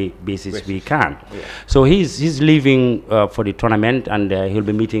day-to-day basis we can. So he's leaving for the tournament, and he'll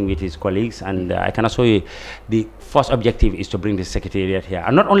be meeting with his colleagues, and I can assure you the first objective is to bring the secretariat here,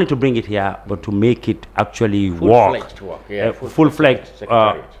 and not only to bring it here, but to make it actually work. Full-fledged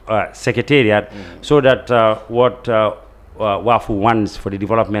secretariat, so that what WAFU wants for the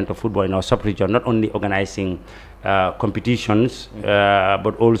development of football in our sub-region, not only organizing competitions,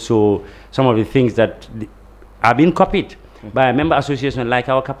 but also some of the things that are being copied by a member association, like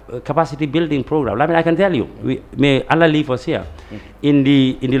our capacity building program. I mean, I can tell you, may Allah leave us here. In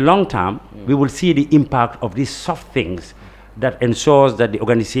the long term, we will see the impact of these soft things that ensures that the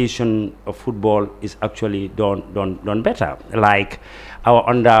organization of football is actually done better. Like our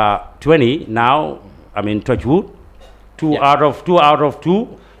under 20 now, I mean, touch wood, two out of two.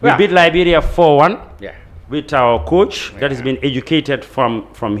 We beat Liberia 4-1 with our coach that has been educated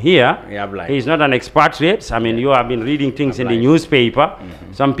from here. He's not an expatriate. I mean, you have been reading things in the newspaper.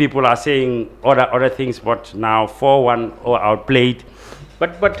 Some people are saying other things, but now 4-1 or outplayed.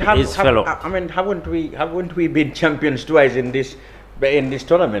 But haven't we been champions twice in this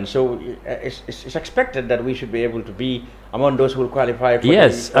tournament? So it's expected that we should be able to be among those who will qualify for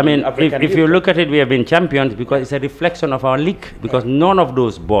I mean, if you look at it, we have been champions because it's a reflection of our league, because none of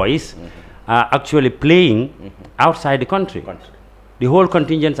those boys are actually playing outside the country. The whole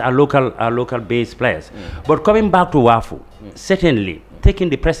contingents are local based players. But coming back to WAFU, certainly taking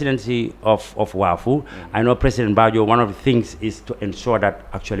the presidency of WAFU, I know President Bajo, one of the things is to ensure that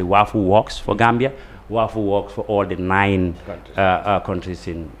actually WAFU works for Gambia. WAFU works for all the 9 countries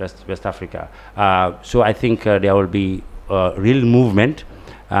in West Africa. So I think there will be real movement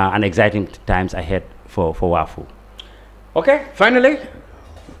and exciting times ahead for WAFU. Okay, finally,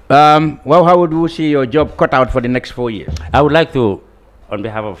 well, how would you see your job cut out for the next 4 years? I would like to, on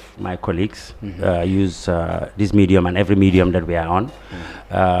behalf of my colleagues, use this medium and every medium that we are on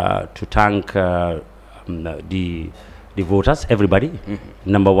to thank the voters, everybody,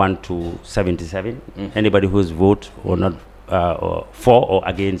 number 1 to 77, anybody who's vote or not or for or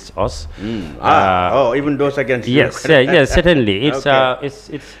against us. Even those against you. Yes, yes, certainly. It's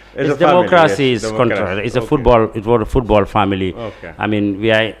it's democracy. It's control. It's a football. It was a football family. I mean,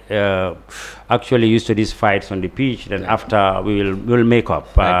 we are actually used to these fights on the pitch. Then after we will make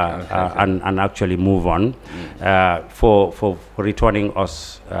up and actually move on for returning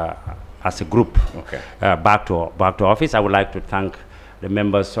us as a group back to office. I would like to thank the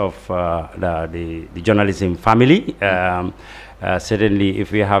members of the journalism family. Certainly,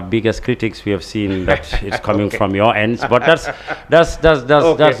 if we have biggest critics, we have seen that it's coming from your ends. But that's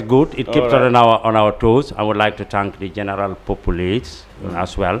good. It keeps us on our toes. I would like to thank the general populace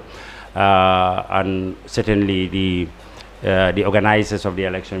as well, and certainly the organizers of the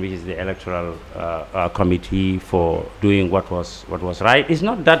election, which is the electoral committee, for doing what was right. It's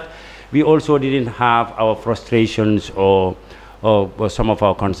not that we also didn't have our frustrations or some of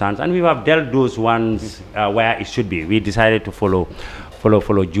our concerns, and we have dealt those ones where it should be. We decided to follow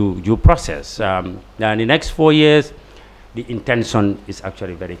due process. In the next 4 years, the intention is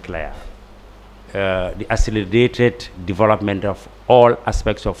actually very clear. The accelerated development of all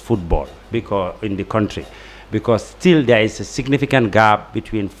aspects of football in the country, because still there is a significant gap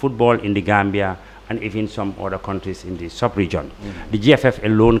between football in the Gambia and even some other countries in the sub-region. The GFF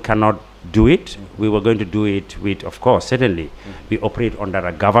alone cannot do it. We were going to do it with, of course, certainly, we operate under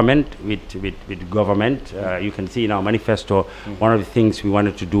a government, with government. You can see in our manifesto, one of the things we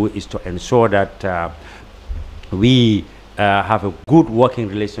wanted to do is to ensure that we have a good working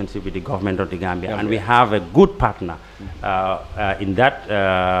relationship with the government of the Gambia, and we have a good partner in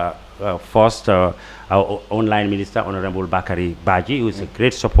that. First, our online minister, Honorable Bakari Baji, who is a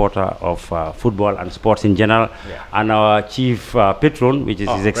great supporter of football and sports in general, and our chief patron, which is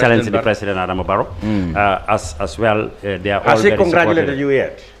His Excellency the President Adama Barrow, as well. They are all Has he very congratulated you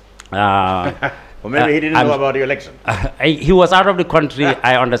yet? Or maybe he didn't know about your election. He was out of the country,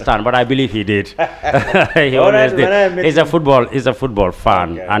 I understand, but I believe he did. He always did. He's a football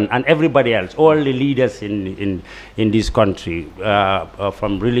fan, and everybody else, all the leaders in this country,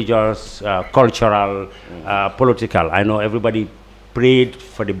 from religious, cultural, political. I know everybody prayed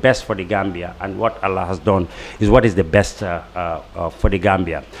for the best for the Gambia, and what Allah has done is what is the best for the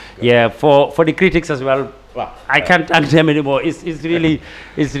Gambia. Good. Yeah, for the critics as well. Wow. I can't thank them anymore. It's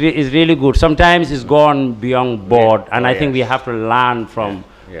really good. Sometimes it's gone beyond board, and I think we have to learn from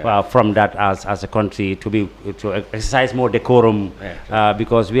that as a country to exercise more decorum,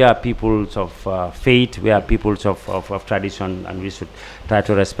 because we are peoples of faith, we are peoples of tradition, and we should try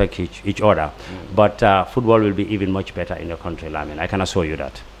to respect each other. But football will be even much better in your country, Lamin. I can assure you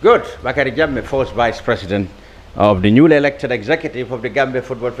that. Good. Bakari Jammeh, first Vice President of the newly elected executive of the Gambia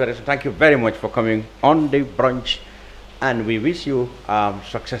Football Federation. Thank you very much for coming on the brunch, and we wish you a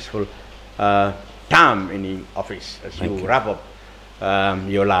successful term in the office as you wrap up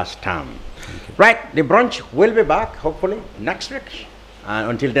your last term. Right, the brunch will be back hopefully next week.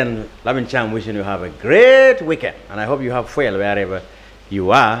 Until then, Lamin Cham wishing you have a great weekend, and I hope you have fuel wherever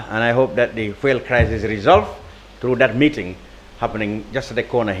you are, and I hope that the fuel crisis is resolved through that meeting happening just at the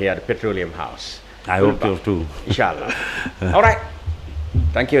corner here at the Petroleum House. I hope you too. Inshallah. All right.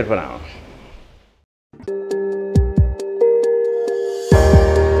 Thank you for now.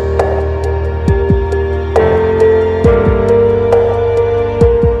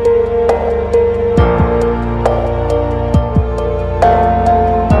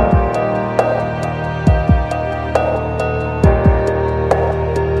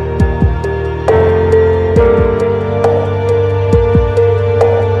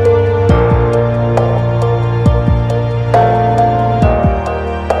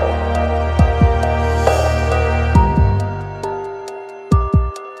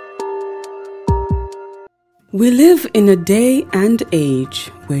 We live in a day and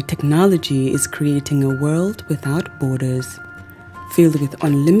age where technology is creating a world without borders, filled with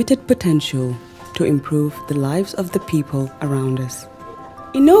unlimited potential to improve the lives of the people around us.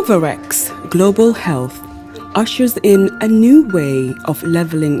 Innovarex Global Health ushers in a new way of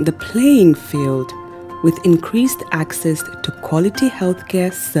leveling the playing field with increased access to quality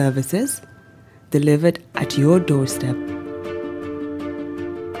healthcare services delivered at your doorstep.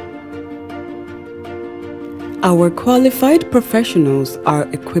 Our qualified professionals are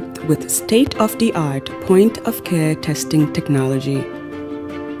equipped with state-of-the-art point-of-care testing technology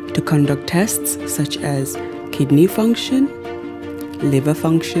to conduct tests such as kidney function, liver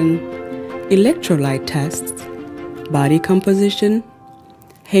function, electrolyte tests, body composition,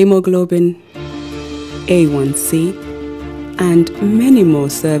 hemoglobin, A1C, and many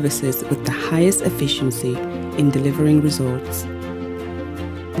more services with the highest efficiency in delivering results.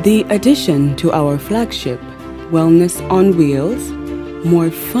 The addition to our flagship Wellness on Wheels, more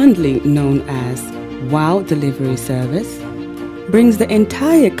fondly known as WOW Delivery Service, brings the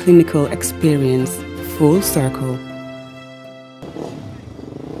entire clinical experience full circle.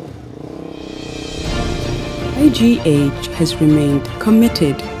 IGH has remained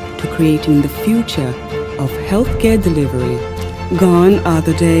committed to creating the future of healthcare delivery. Gone are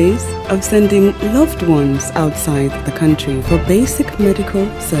the days of sending loved ones outside the country for basic medical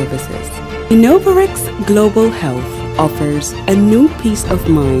services. Innovarex Global Health offers a new peace of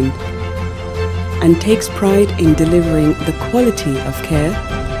mind and takes pride in delivering the quality of care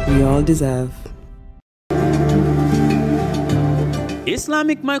we all deserve.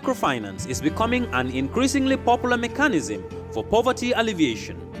 Islamic microfinance is becoming an increasingly popular mechanism for poverty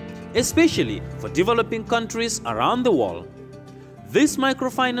alleviation, especially for developing countries around the world. This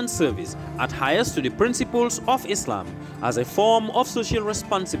microfinance service adheres to the principles of Islam as a form of social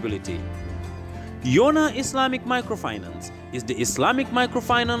responsibility. Yona Islamic Microfinance is the Islamic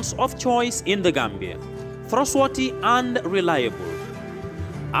microfinance of choice in the Gambia, trustworthy and reliable.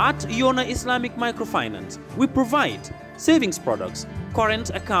 At Yona Islamic Microfinance, we provide savings products, current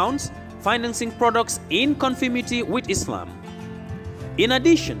accounts, financing products in conformity with Islam. In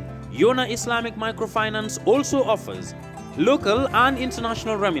addition, Yona Islamic Microfinance also offers local and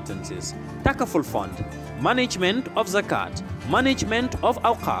international remittances, takaful fund, management of zakat, management of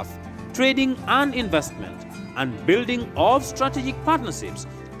awqaf, trading and investment, and building of strategic partnerships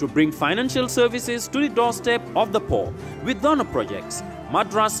to bring financial services to the doorstep of the poor with donor projects,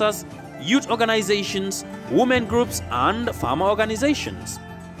 madrasas, youth organizations, women groups and farmer organizations.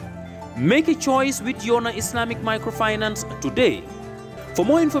 Make a choice with Yona Islamic Microfinance today. For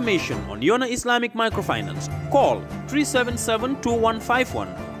more information on Yona Islamic Microfinance, call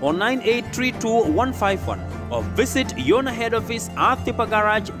 377-2151 or 9832-151 or visit Yona head office at Tipa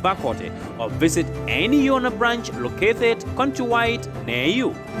Garage, Bakote, or visit any Yona branch located countrywide near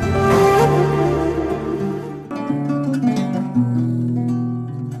you.